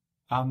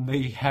and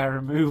the hair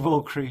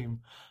removal cream.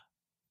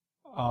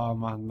 Oh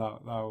man,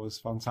 that was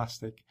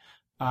fantastic.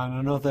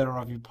 And another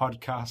of your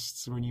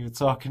podcasts when you were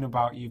talking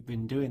about you've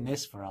been doing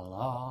this for a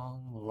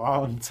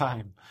long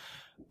time.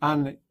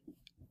 And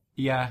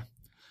yeah,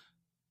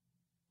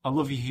 I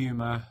love your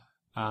humour,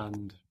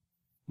 and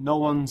no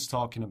one's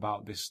talking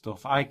about this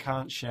stuff. I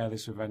can't share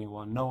this with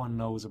anyone. No one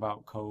knows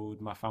about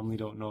code. My family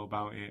don't know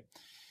about it.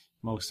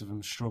 Most of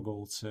them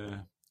struggle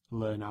to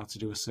learn how to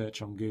do a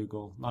search on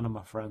Google. None of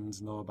my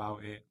friends know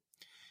about it.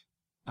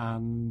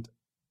 And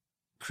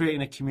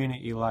creating a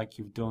community like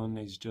you've done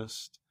is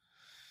just,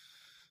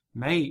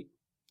 mate,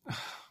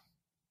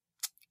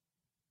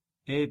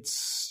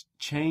 it's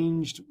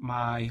changed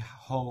my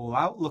whole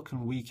outlook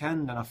and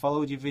weekend. And I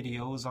followed your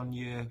videos on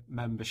your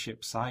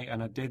membership site,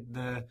 and I did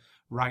the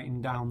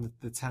writing down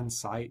the 10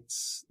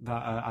 sites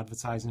that are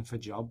advertising for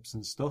jobs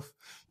and stuff.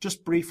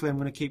 Just briefly, I'm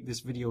going to keep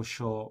this video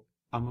short.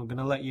 I'm going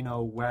to let you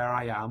know where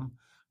I am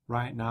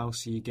right now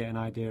so you get an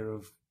idea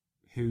of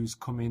who's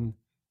coming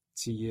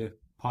to your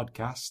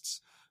podcasts.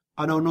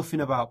 I know nothing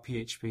about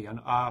PHP, and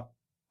I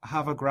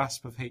have a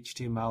grasp of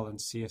HTML and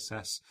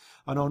CSS.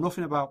 I know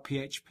nothing about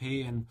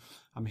PHP, and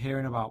I'm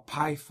hearing about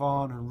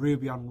Python and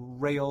Ruby on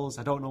Rails.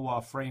 I don't know what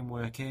a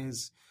framework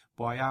is,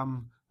 but I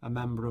am a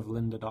member of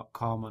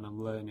lynda.com, and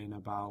I'm learning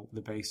about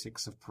the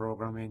basics of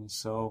programming.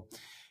 So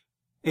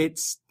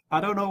I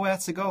don't know where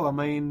to go. I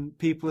mean,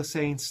 people are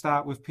saying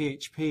start with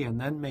PHP and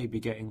then maybe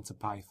get into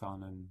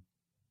Python. And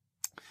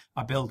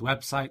I build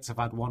websites. I've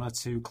had 1 or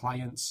 2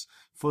 clients.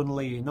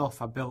 Funnily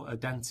enough, I built a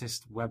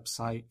dentist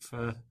website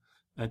for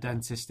a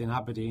dentist in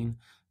Aberdeen.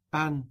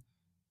 And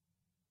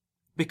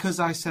because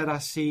I said I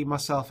see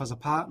myself as a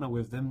partner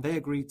with them, they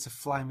agreed to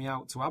fly me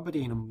out to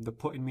Aberdeen, and they're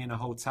putting me in a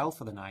hotel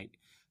for the night.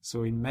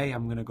 So in May,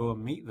 I'm going to go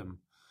and meet them.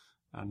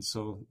 And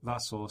so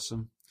that's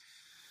awesome.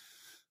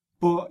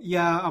 But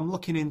yeah, I'm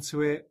looking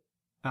into it,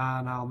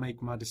 and I'll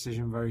make my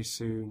decision very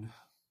soon.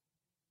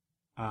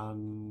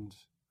 And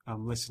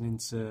I'm listening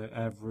to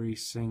every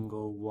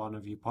single one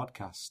of your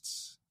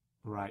podcasts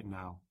right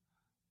now.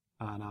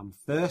 And I'm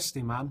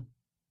thirsty, man,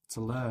 to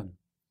learn.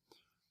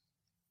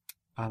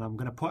 And I'm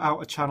going to put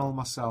out a channel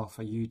myself,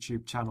 a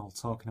YouTube channel,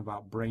 talking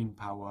about brain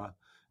power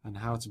and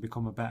how to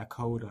become a better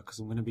coder, because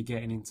I'm going to be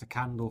getting into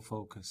candle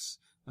focus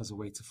as a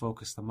way to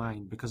focus the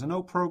mind. Because I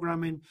know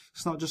programming,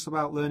 it's not just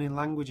about learning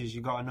languages.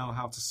 You've got to know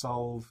how to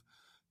solve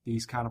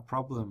these kind of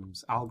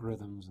problems,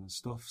 algorithms and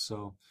stuff.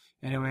 So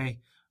anyway,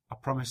 I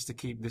promise to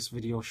keep this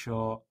video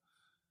short.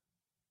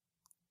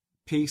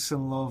 Peace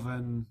and love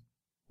and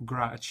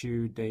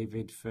gratitude,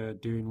 David, for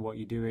doing what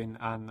you're doing.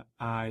 And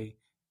I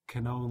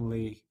can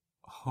only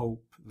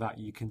hope that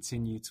you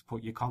continue to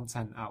put your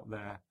content out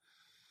there,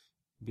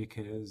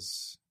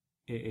 because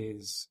it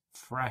is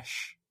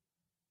fresh.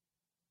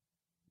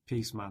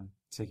 Peace, man.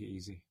 Take it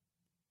easy.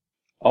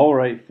 All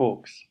right,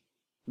 folks.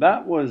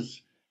 That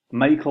was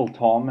Michael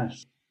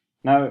Thomas.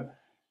 Now,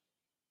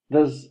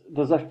 there's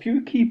a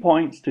few key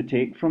points to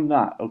take from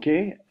that,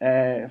 okay?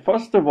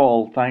 First of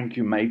all, thank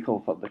you,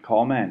 Michael, for the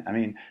comment. I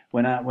mean,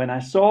 when I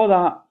saw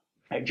that,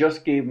 it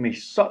just gave me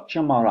such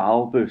a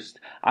morale boost.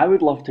 I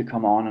would love to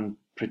come on and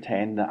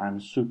pretend that I'm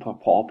super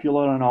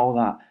popular and all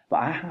that, but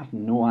I have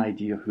no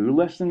idea who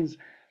listens.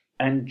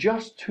 And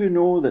just to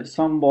know that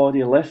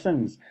somebody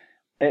listens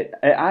it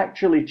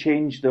actually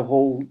changed the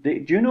whole day.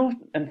 Do you know,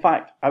 in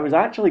fact, I was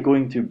actually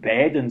going to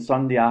bed on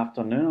Sunday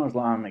afternoon. I was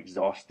like, I'm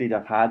exhausted.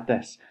 I've had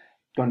this.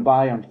 Gone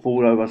by on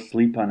 4 hours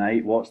sleep a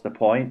night. What's the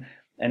point?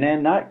 And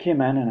then that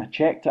came in and I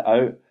checked it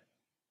out.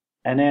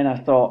 And then I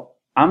thought,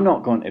 I'm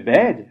not going to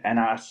bed. And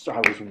I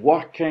was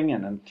working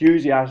and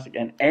enthusiastic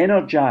and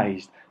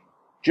energized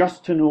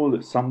just to know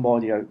that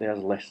somebody out there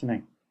is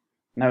listening.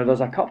 Now,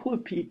 there's a couple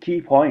of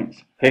key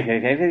points from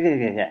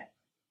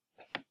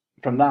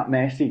that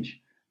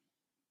message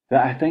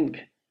that I think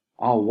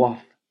are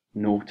worth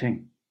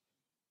noting.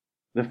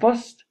 The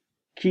first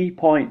key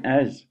point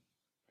is,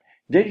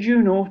 did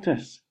you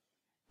notice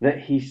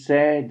that he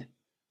said,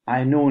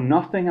 I know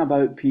nothing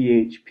about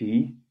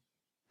PHP,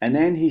 and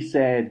then he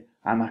said,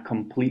 I'm a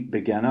complete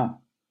beginner?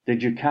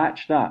 Did you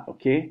catch that?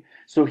 Okay,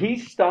 so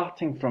he's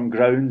starting from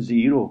ground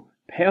zero,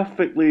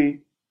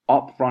 perfectly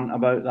upfront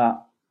about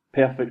that,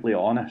 perfectly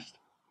honest.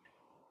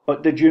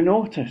 But did you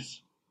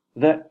notice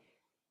that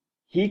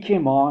he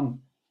came on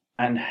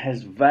and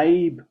his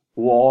vibe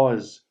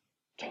was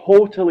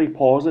totally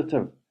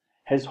positive?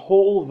 His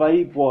whole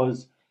vibe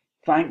was,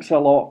 thanks a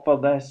lot for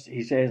this.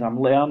 He says, I'm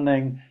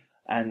learning.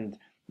 And,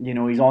 you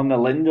know, he's on the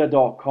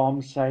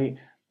lynda.com site.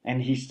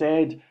 And he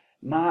said,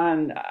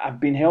 man, I've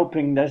been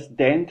helping this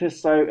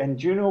dentist out. And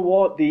do you know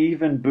what? They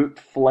even booked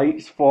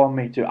flights for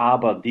me to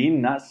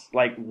Aberdeen. That's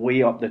like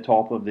way up the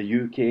top of the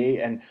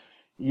UK. And,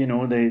 you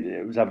know,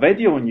 it was a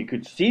video and you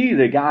could see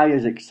the guy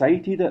is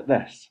excited at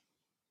this.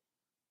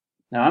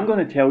 Now, I'm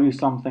going to tell you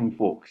something,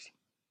 folks.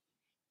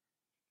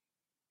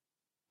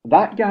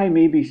 That guy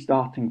may be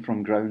starting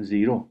from ground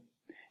zero.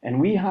 And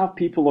we have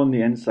people on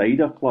the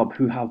Insider Club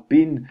who have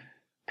been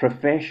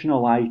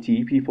professional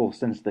IT people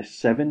since the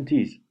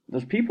 70s.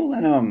 There's people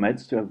in our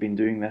midst who have been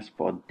doing this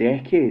for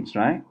decades,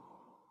 right?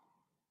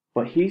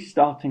 But he's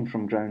starting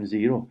from ground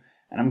zero.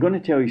 And I'm going to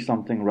tell you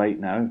something right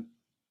now.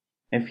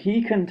 If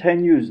he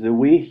continues the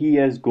way he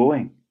is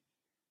going,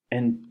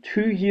 in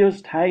 2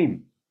 years'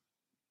 time,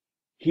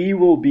 he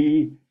will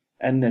be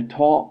in the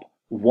top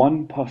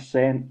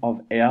 1%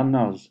 of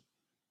earners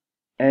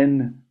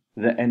in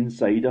the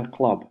Insider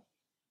Club.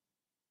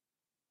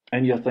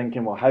 And you're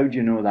thinking, well, how do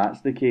you know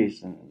that's the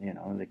case? And, you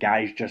know, the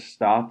guy's just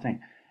starting.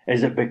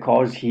 Is it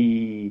because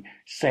he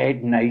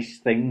said nice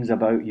things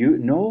about you?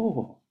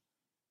 No.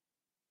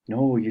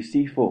 No, you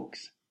see,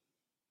 folks,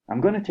 I'm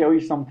going to tell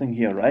you something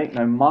here, right?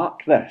 Now,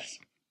 mark this.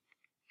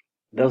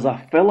 There's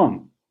a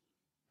film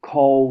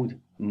called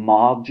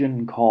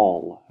Margin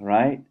Call,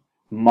 right?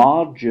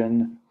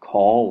 Margin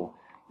Call.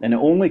 And it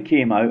only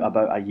came out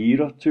about a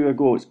year or two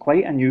ago. It's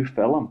quite a new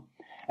film.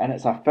 And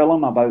it's a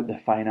film about the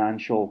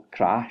financial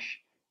crash.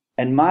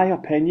 In my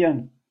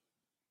opinion,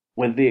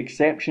 with the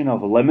exception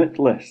of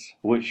Limitless,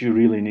 which you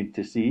really need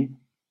to see,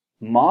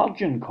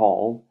 Margin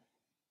Call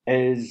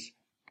is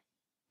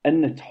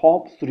in the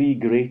top 3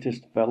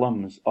 greatest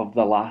films of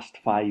the last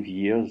 5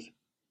 years.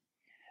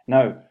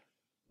 Now,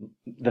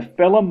 the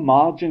film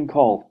Margin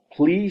Call,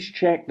 please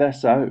check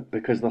this out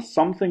because there's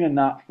something in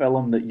that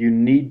film that you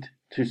need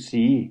to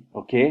see,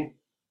 okay?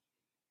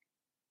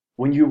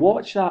 When you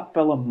watch that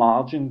film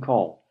Margin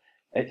Call,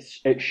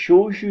 it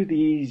shows you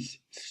these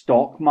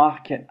stock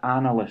market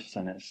analysts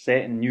and it's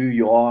set in New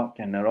York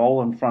and they're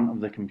all in front of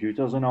the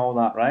computers and all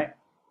that, right?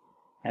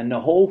 And the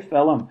whole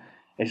film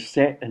is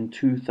set in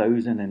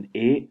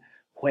 2008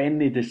 when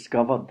they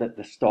discovered that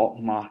the stock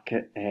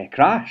market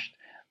crashed.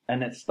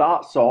 And it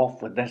starts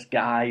off with this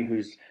guy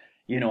who's,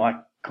 you know,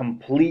 a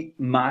complete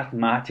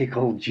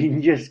mathematical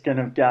genius kind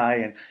of guy.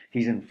 And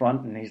he's in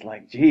front and he's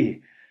like,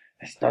 gee,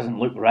 this doesn't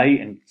look right.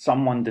 And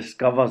someone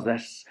discovers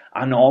this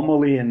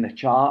anomaly in the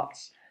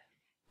charts.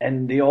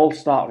 And they all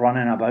start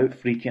running about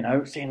freaking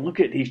out saying,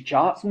 look at these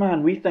charts,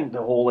 man. We think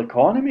the whole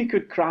economy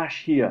could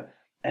crash here.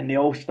 And they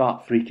all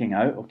start freaking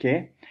out,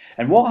 okay?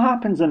 And what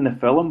happens in the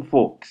film,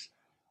 folks,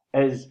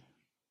 is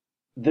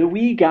the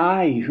wee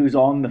guy who's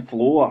on the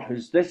floor,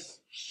 who's this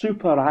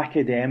super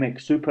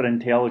academic, super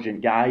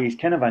intelligent guy, he's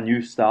kind of a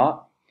new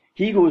start.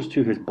 He goes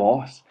to his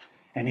boss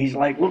and he's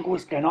like, look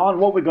what's going on,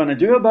 what are we going to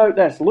do about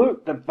this?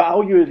 Look, the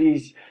value of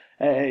these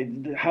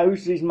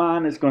houses,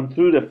 man, has gone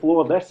through the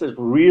floor. This is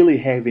really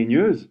heavy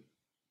news.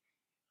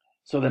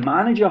 So the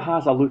manager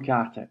has a look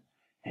at it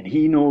and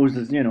he knows,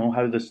 you know,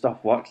 how the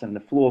stuff works, and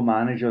the floor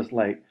manager's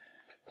like,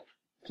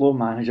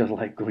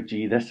 oh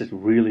gee, this is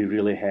really,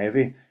 really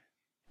heavy.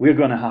 We're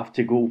going to have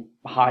to go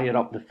higher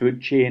up the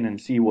food chain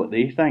and see what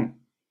they think.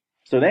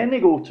 So then they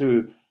go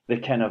to the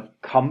kind of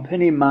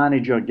company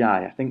manager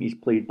guy. I think he's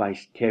played by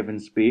Kevin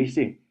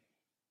Spacey.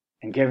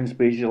 And Kevin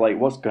Spacey's like,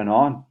 what's going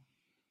on?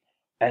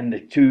 And the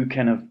two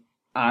kind of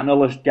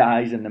analyst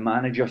guys and the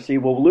manager say,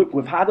 well, look,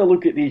 we've had a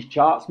look at these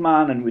charts,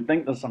 man, and we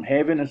think there's some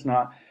heaviness in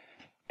that.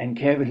 And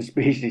Kevin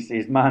Spacey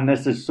says, man,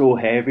 this is so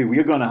heavy,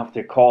 we're going to have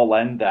to call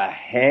in the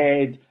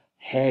head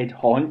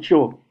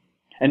honcho.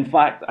 In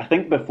fact, I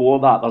think before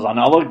that, there's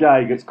another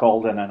guy gets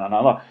called in and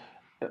another.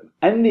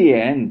 In the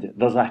end,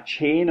 there's a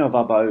chain of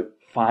about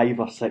 5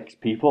 or 6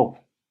 people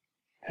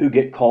who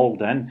get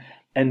called in.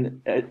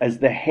 And as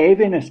the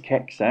heaviness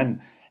kicks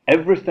in,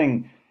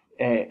 everything,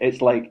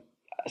 it's like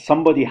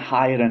somebody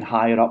higher and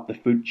higher up the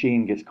food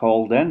chain gets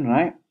called in,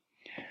 right?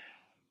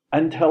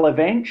 Until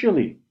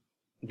eventually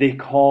they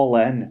call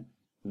in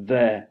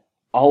the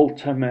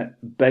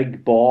ultimate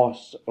big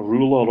boss,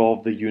 ruler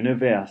of the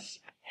universe,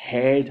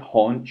 head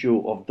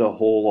honcho of the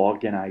whole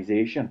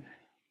organization.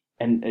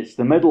 And it's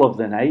the middle of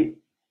the night,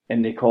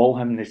 and they call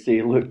him, they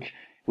say, look,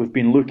 we've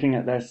been looking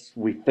at this,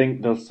 we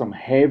think there's some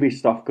heavy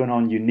stuff going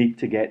on, you need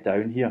to get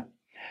down here.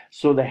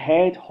 So the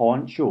head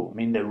honcho, I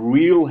mean the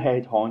real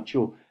head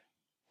honcho,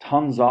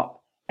 turns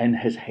up in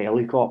his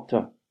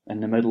helicopter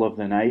in the middle of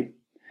the night,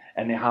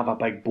 and they have a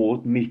big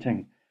board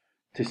meeting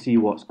to see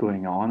what's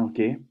going on,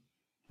 okay?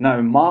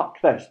 Now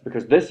mark this,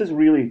 because this is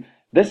really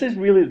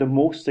the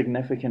most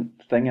significant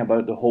thing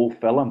about the whole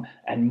film,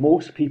 and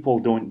most people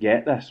don't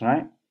get this,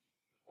 right?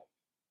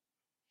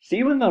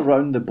 See, when they're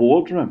around the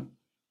boardroom,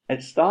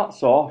 it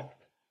starts off,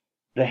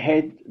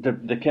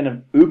 the kind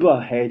of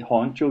uber head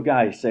honcho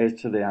guy says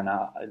to the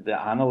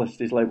analyst,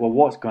 he's like, well,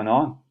 what's going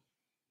on?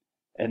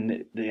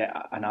 And the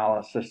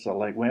analysts are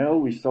like, well,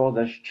 we saw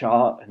this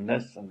chart and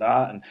this and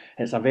that, and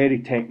it's a very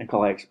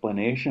technical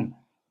explanation.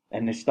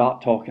 And they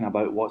start talking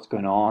about what's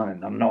going on,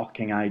 and they're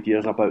knocking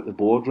ideas about the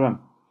boardroom.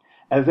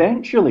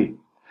 Eventually,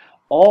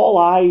 all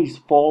eyes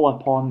fall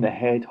upon the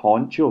head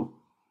honcho.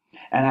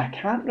 And I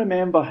can't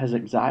remember his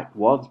exact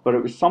words, but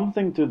it was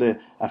something to the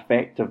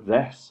effect of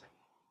this.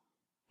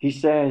 He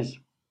says,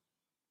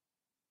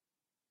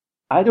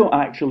 I don't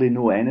actually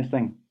know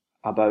anything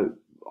about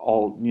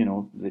all,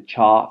 the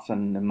charts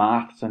and the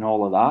maths and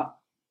all of that.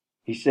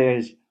 He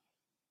says,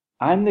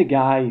 I'm the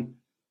guy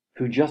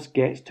who just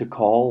gets to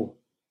call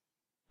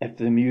if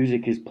the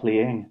music is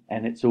playing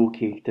and it's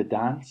okay to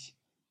dance.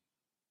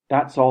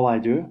 That's all I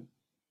do.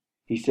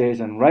 He says,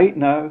 and right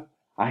now,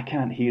 I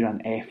can't hear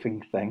an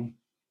effing thing.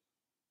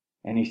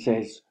 And he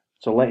says,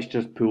 so let's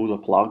just pull the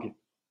plug.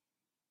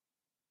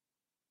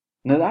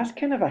 Now that's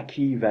kind of a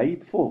key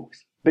vibe,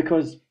 folks,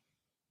 because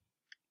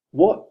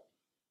what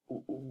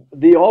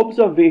the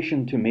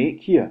observation to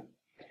make here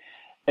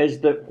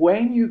is that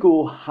when you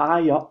go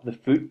high up the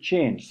food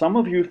chain, some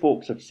of you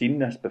folks have seen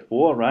this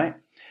before, right?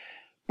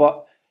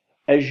 But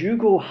as you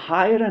go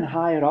higher and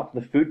higher up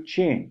the food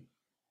chain,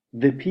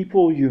 the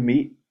people you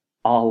meet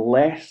are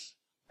less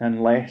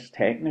and less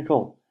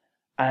technical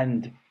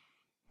and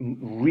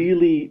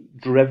really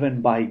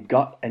driven by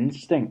gut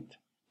instinct.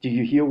 Do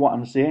you hear what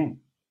I'm saying?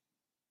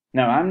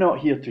 Now, I'm not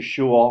here to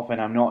show off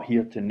and I'm not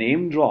here to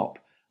name drop,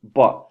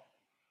 but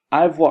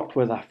I've worked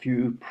with a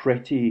few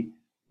pretty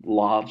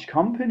large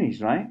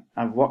companies, right?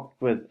 I've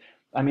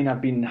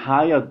been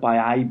hired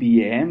by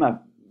IBM. I've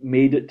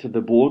made it to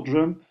the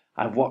boardroom.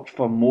 I've worked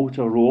for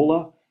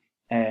Motorola.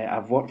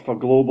 I've worked for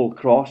Global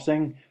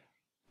Crossing.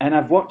 And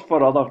I've worked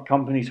for other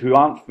companies who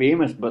aren't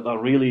famous, but they're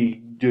really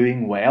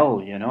doing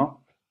well,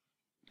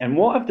 And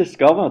what I've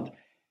discovered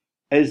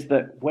is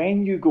that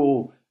when you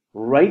go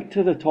right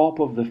to the top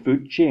of the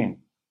food chain,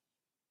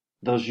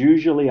 there's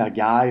usually a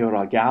guy or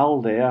a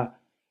gal there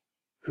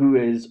who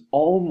is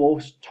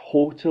almost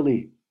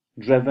totally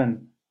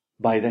driven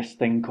by this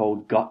thing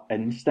called gut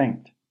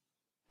instinct.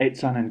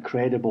 It's an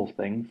incredible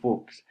thing,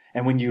 folks.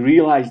 And when you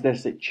realize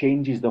this, it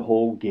changes the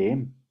whole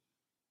game.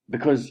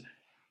 Because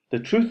the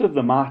truth of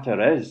the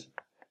matter is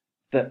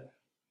that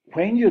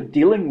when you're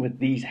dealing with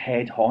these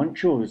head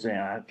honchos,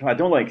 I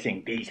don't like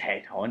saying these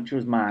head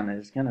honchos, man,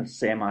 it's kind of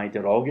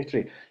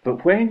semi-derogatory,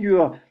 but when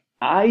you're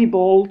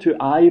eyeball to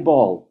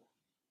eyeball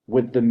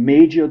with the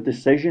major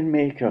decision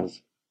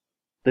makers,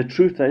 the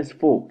truth is,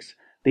 folks,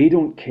 they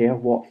don't care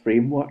what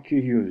framework you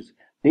use.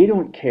 They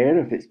don't care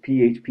if it's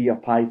PHP or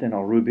Python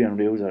or Ruby on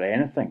Rails or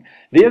anything.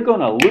 They're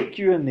going to look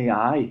you in the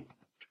eye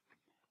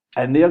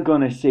and they're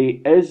going to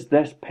say, is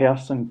this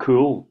person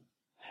cool?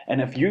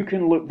 And if you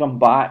can look them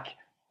back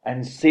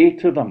and say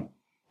to them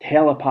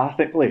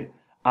telepathically,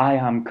 I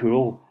am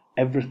cool,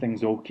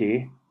 everything's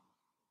okay,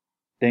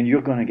 then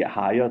you're going to get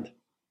hired.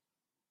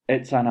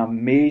 It's an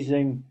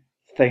amazing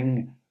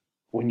thing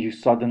when you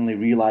suddenly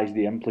realize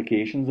the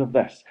implications of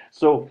this.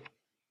 So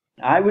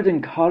I would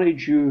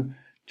encourage you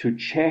to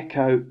check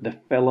out the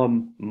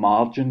film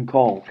Margin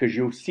Call, because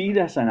you'll see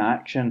this in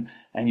action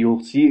and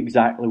you'll see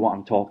exactly what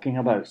I'm talking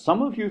about.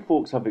 Some of you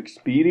folks have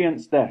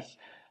experienced this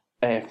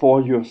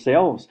for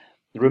yourselves.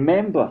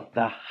 Remember,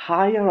 the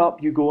higher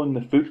up you go in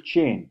the food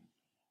chain,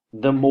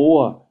 the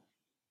more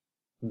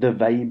the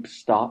vibe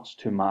starts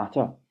to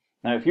matter.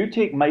 Now, if you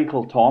take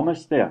Michael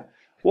Thomas there,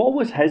 what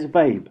was his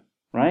vibe,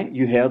 right?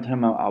 You heard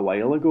him a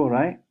while ago,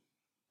 right?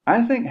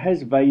 I think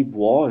his vibe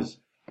was,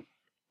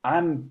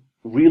 I'm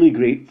really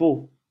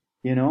grateful,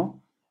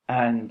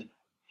 and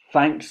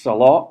thanks a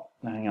lot.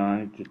 Hang on,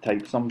 I need to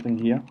type something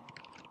here.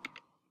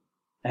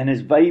 And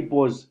his vibe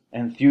was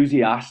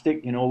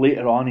enthusiastic.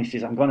 Later on he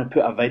says, I'm going to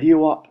put a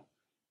video up.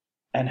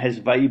 And his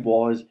vibe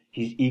was,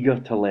 he's eager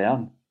to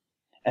learn.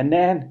 And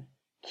then,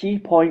 key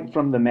point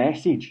from the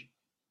message.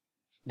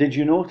 Did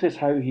you notice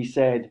how he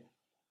said,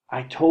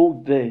 I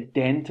told the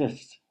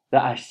dentists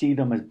that I see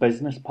them as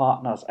business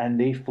partners and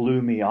they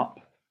flew me up?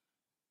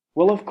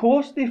 Well, of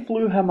course they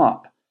flew him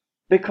up,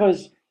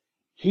 because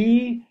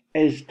he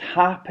is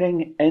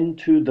tapping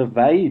into the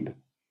vibe.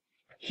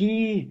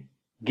 He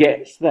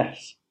gets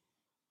this.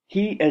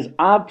 He is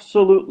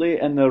absolutely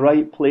in the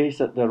right place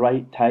at the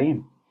right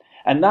time.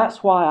 And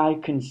that's why I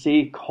can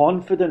say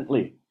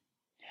confidently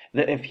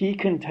that if he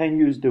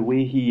continues the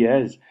way he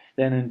is,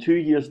 then in 2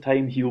 years'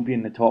 time he'll be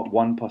in the top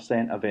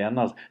 1% of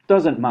earners.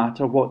 Doesn't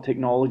matter what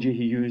technology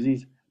he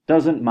uses.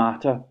 Doesn't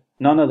matter.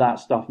 None of that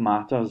stuff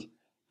matters.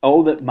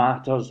 All that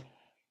matters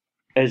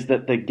is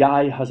that the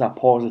guy has a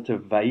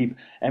positive vibe.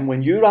 And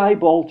when you're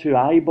eyeball to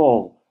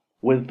eyeball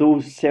with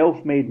those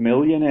self-made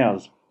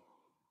millionaires,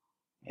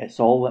 it's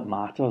all that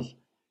matters.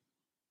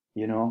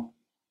 You know?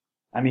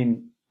 I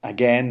mean,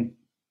 again,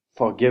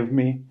 forgive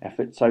me if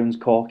it sounds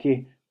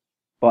cocky,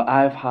 but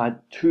I've had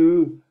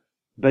two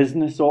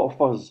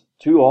offers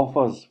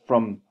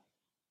from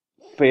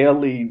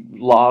fairly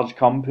large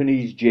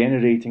companies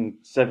generating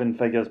 7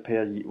 figures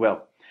per year.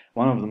 Well,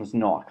 one of them is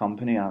not a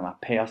company, I'm a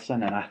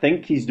person, and I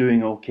think he's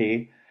doing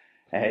okay.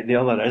 The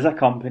other is a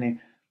company.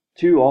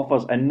 2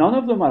 offers, and none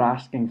of them are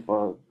asking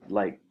for,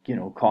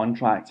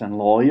 contracts and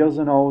lawyers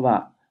and all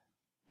that.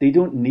 They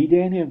don't need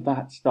any of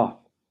that stuff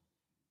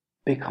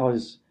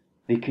because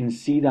they can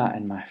see that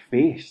in my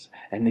face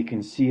and they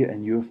can see it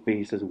in your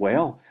face as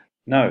well.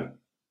 Now,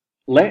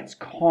 let's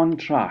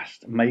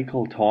contrast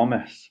Michael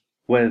Thomas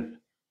with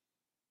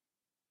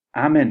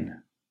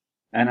Amin,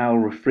 and I'll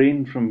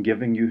refrain from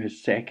giving you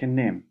his second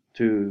name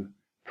to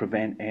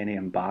prevent any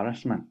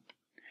embarrassment.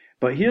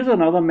 But here's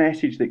another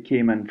message that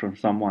came in from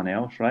someone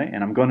else, right?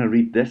 And I'm going to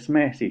read this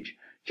message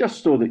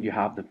just so that you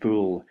have the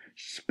full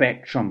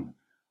spectrum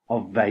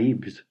of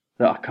vibes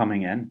that are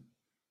coming in.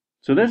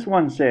 So this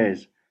one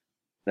says,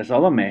 this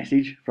other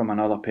message from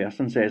another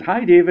person says,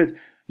 "Hi David,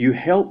 you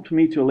helped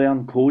me to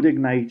learn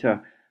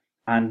CodeIgniter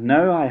and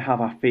now I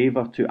have a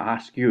favour to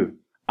ask you.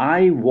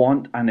 I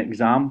want an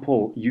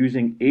example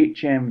using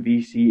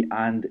HMVC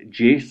and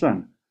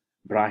JSON,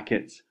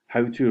 brackets,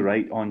 how to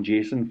write on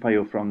JSON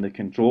file from the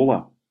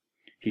controller."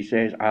 He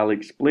says, "I'll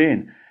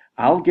explain.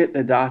 I'll get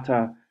the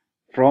data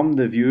from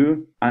the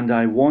view and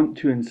I want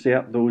to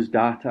insert those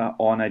data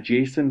on a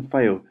JSON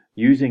file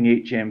using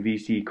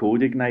HMVC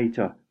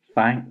CodeIgniter.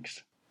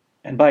 Thanks."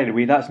 And by the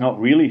way, that's not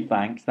really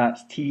thanks,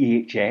 that's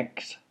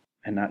THX.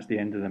 And that's the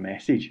end of the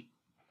message.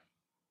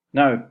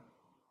 Now,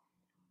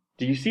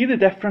 do you see the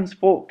difference,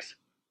 folks?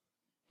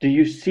 Do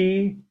you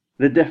see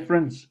the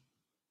difference?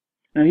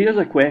 Now here's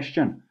a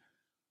question.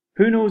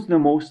 Who knows the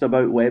most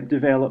about web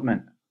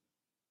development?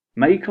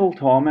 Michael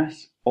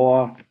Thomas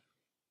or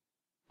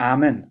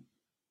Amin?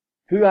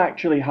 Who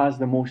actually has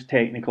the most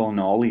technical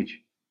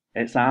knowledge?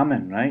 It's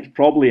Amin, right? It's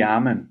probably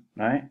Amin,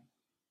 right?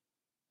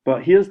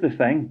 But here's the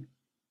thing.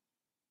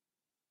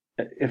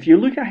 If you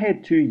look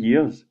ahead 2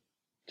 years,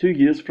 2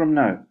 years from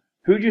now,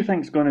 who do you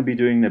think is going to be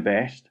doing the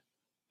best?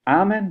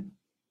 Amin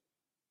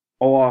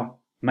or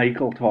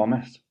Michael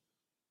Thomas?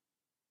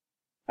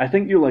 I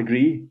think you'll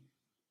agree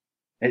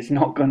it's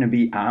not going to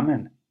be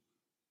Amin.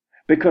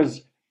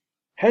 Because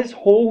his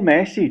whole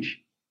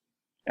message,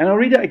 and I'll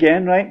read it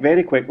again, right,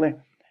 very quickly.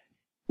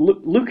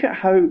 Look at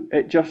how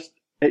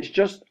it's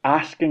just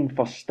asking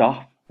for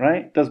stuff,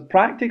 right? There's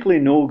practically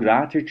no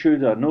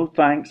gratitude or no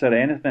thanks or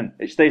anything.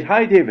 It says,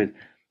 "Hi David,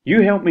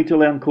 you helped me to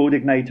learn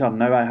CodeIgniter,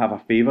 now I have a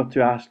favour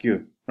to ask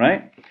you,"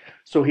 right?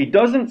 So he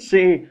doesn't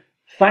say,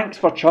 "Thanks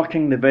for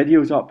chucking the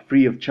videos up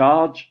free of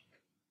charge.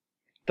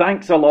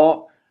 Thanks a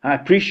lot. I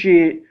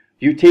appreciate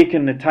you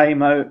taking the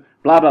time out,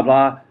 blah, blah,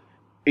 blah."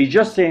 He's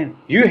just saying,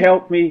 "You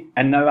helped me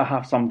and now I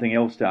have something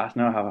else to ask.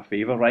 Now I have a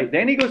favour," right?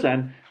 Then he goes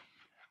in,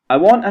 "I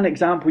want an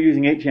example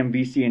using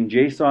HMVC and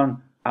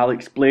JSON. I'll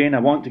explain. I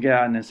want to get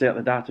out and insert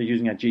the data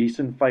using a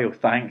JSON file.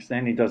 Thanks."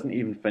 Then he doesn't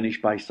even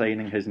finish by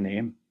signing his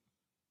name.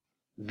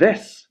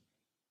 This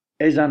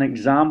is an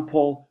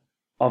example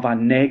of a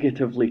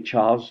negatively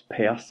charged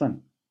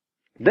person.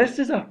 This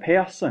is a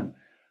person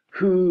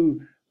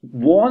who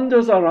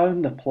wanders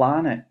around the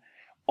planet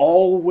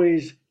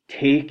always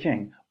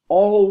taking.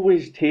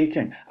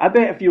 I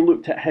bet if you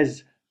looked at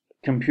his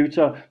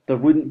computer, there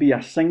wouldn't be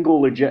a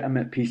single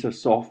legitimate piece of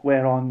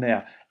software on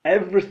there.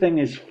 Everything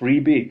is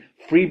freebie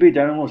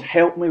downloads.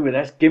 Help me with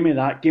this, give me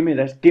that, give me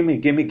this,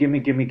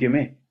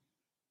 gimme.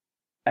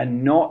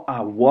 And not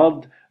a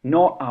word,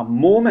 not a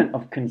moment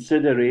of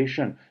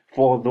consideration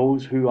for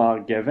those who are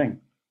giving.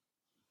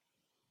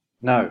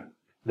 Now,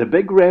 the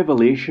big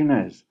revelation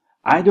is,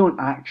 I don't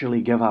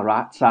actually give a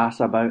rat's ass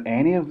about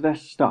any of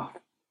this stuff.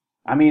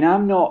 I mean,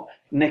 I'm not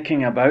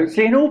nicking about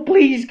saying, "Oh,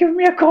 please give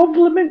me a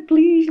compliment,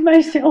 please,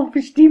 my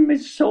self-esteem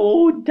is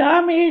so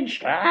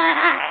damaged."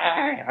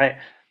 I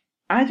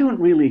don't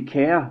really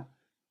care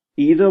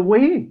either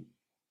way.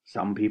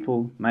 Some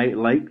people might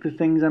like the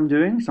things I'm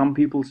doing, some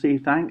people say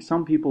thanks,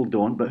 some people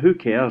don't, but who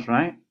cares,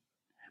 right?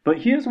 But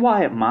here's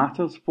why it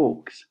matters,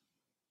 folks.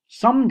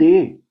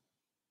 Someday,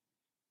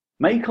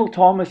 Michael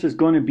Thomas is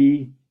going to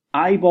be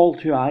eyeball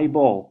to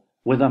eyeball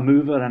with a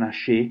mover and a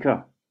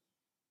shaker.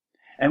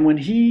 And when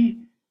he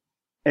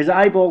is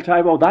eyeball to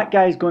eyeball, that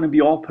guy's going to be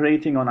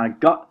operating on a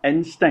gut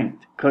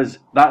instinct, because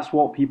that's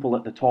what people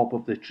at the top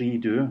of the tree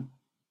do.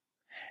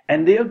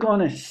 And they're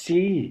going to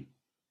see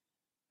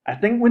I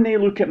think when they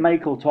look at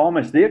Michael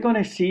Thomas, they're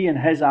going to see in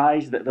his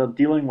eyes that they're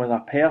dealing with a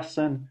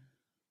person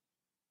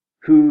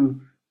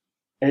who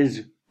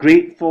is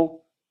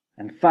grateful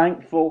and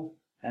thankful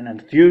and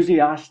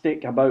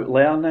enthusiastic about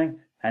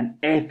learning and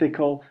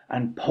ethical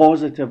and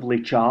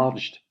positively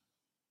charged.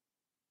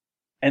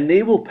 And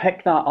they will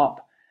pick that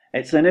up.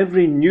 It's in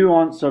every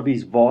nuance of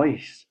his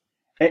voice.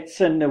 It's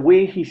in the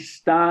way he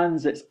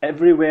stands. It's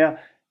everywhere.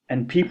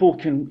 And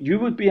you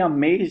would be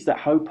amazed at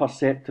how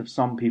perceptive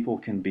some people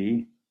can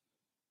be.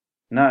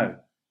 Now,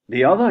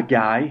 the other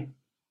guy,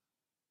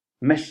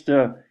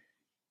 Mr.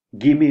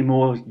 Gimme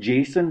More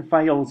JSON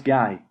Files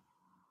guy,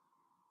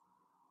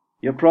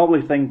 you're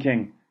probably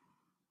thinking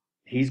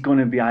he's going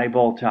to be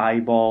eyeball to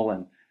eyeball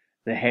and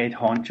the head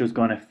honcho's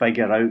going to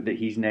figure out that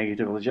he's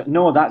negatively.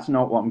 No, that's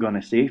not what I'm going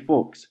to say,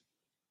 folks.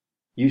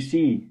 You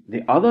see,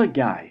 the other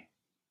guy,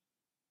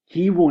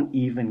 he won't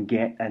even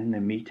get in the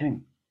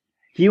meeting.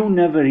 He'll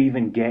never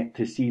even get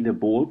to see the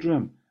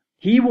boardroom.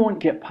 He won't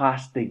get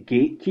past the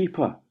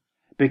gatekeeper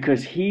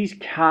because he's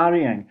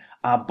carrying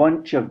a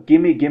bunch of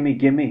gimme, gimme,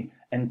 gimme,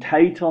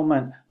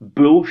 entitlement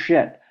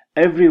bullshit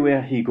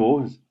everywhere he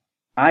goes.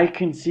 I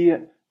can see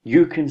it,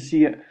 you can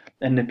see it,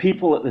 and the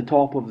people at the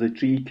top of the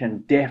tree can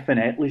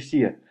definitely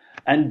see it.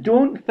 And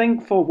don't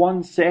think for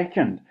 1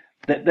 second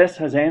that this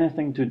has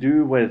anything to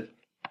do with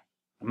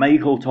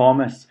Michael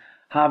Thomas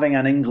having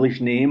an English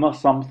name or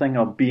something,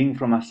 or being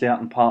from a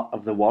certain part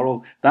of the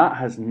world. That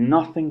has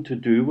nothing to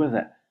do with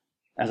it.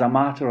 As a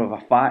matter of a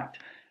fact,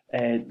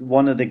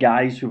 one of the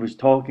guys who was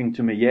talking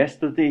to me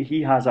yesterday,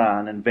 he has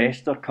an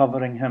investor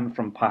covering him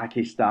from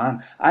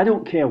Pakistan. I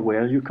don't care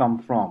where you come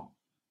from.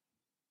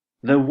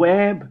 The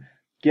web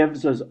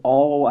gives us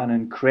all an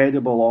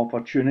incredible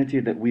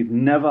opportunity that we've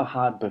never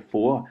had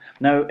before.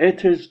 Now,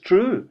 it is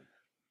true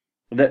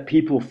that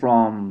people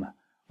from,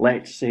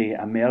 let's say,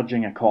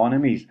 emerging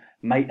economies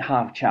might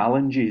have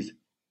challenges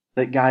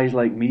that guys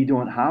like me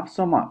don't have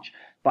so much.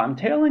 But I'm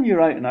telling you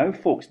right now,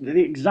 folks,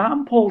 the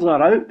examples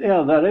are out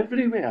there. They're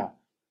everywhere.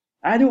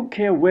 I don't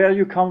care where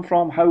you come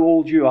from, how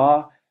old you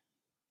are.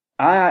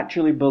 I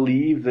actually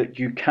believe that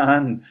you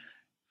can,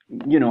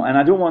 and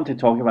I don't want to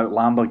talk about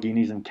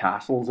Lamborghinis and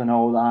castles and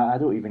all that. I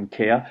don't even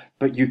care.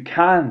 But you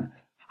can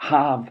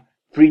have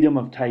freedom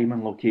of time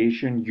and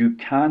location. You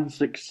can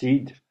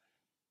succeed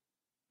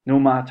no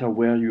matter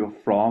where you're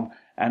from.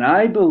 And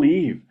I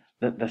believe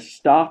that the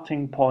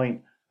starting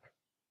point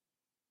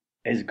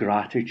is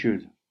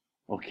gratitude.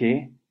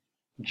 Okay?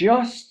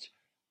 Just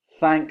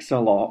thanks a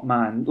lot,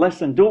 man.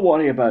 Listen, don't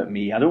worry about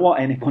me. I don't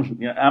want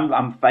anyone.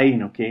 I'm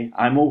fine, okay?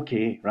 I'm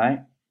okay,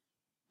 right?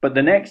 But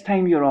the next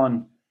time you're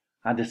on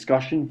a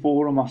discussion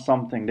forum or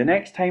something, the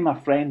next time a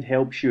friend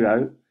helps you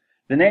out,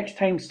 the next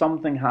time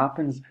something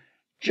happens,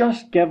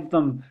 just give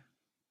them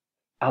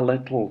a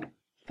little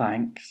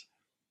thanks.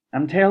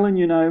 I'm telling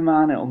you now,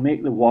 man, it'll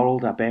make the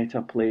world a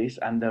better place,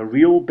 and the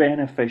real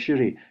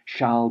beneficiary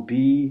shall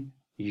be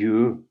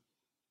you.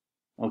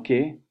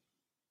 Okay?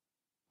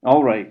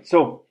 All right,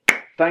 so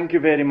thank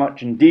you very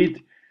much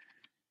indeed.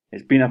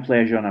 It's been a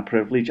pleasure and a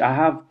privilege. I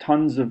have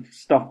tons of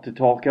stuff to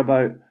talk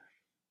about.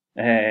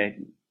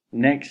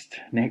 Next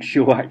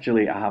show,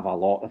 actually, I have a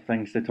lot of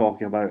things to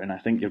talk about, and I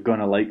think you're going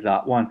to like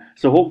that one.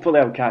 So hopefully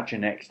I'll catch you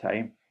next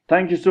time.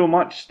 Thank you so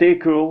much. Stay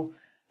cool,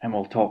 and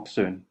we'll talk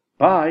soon.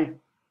 Bye.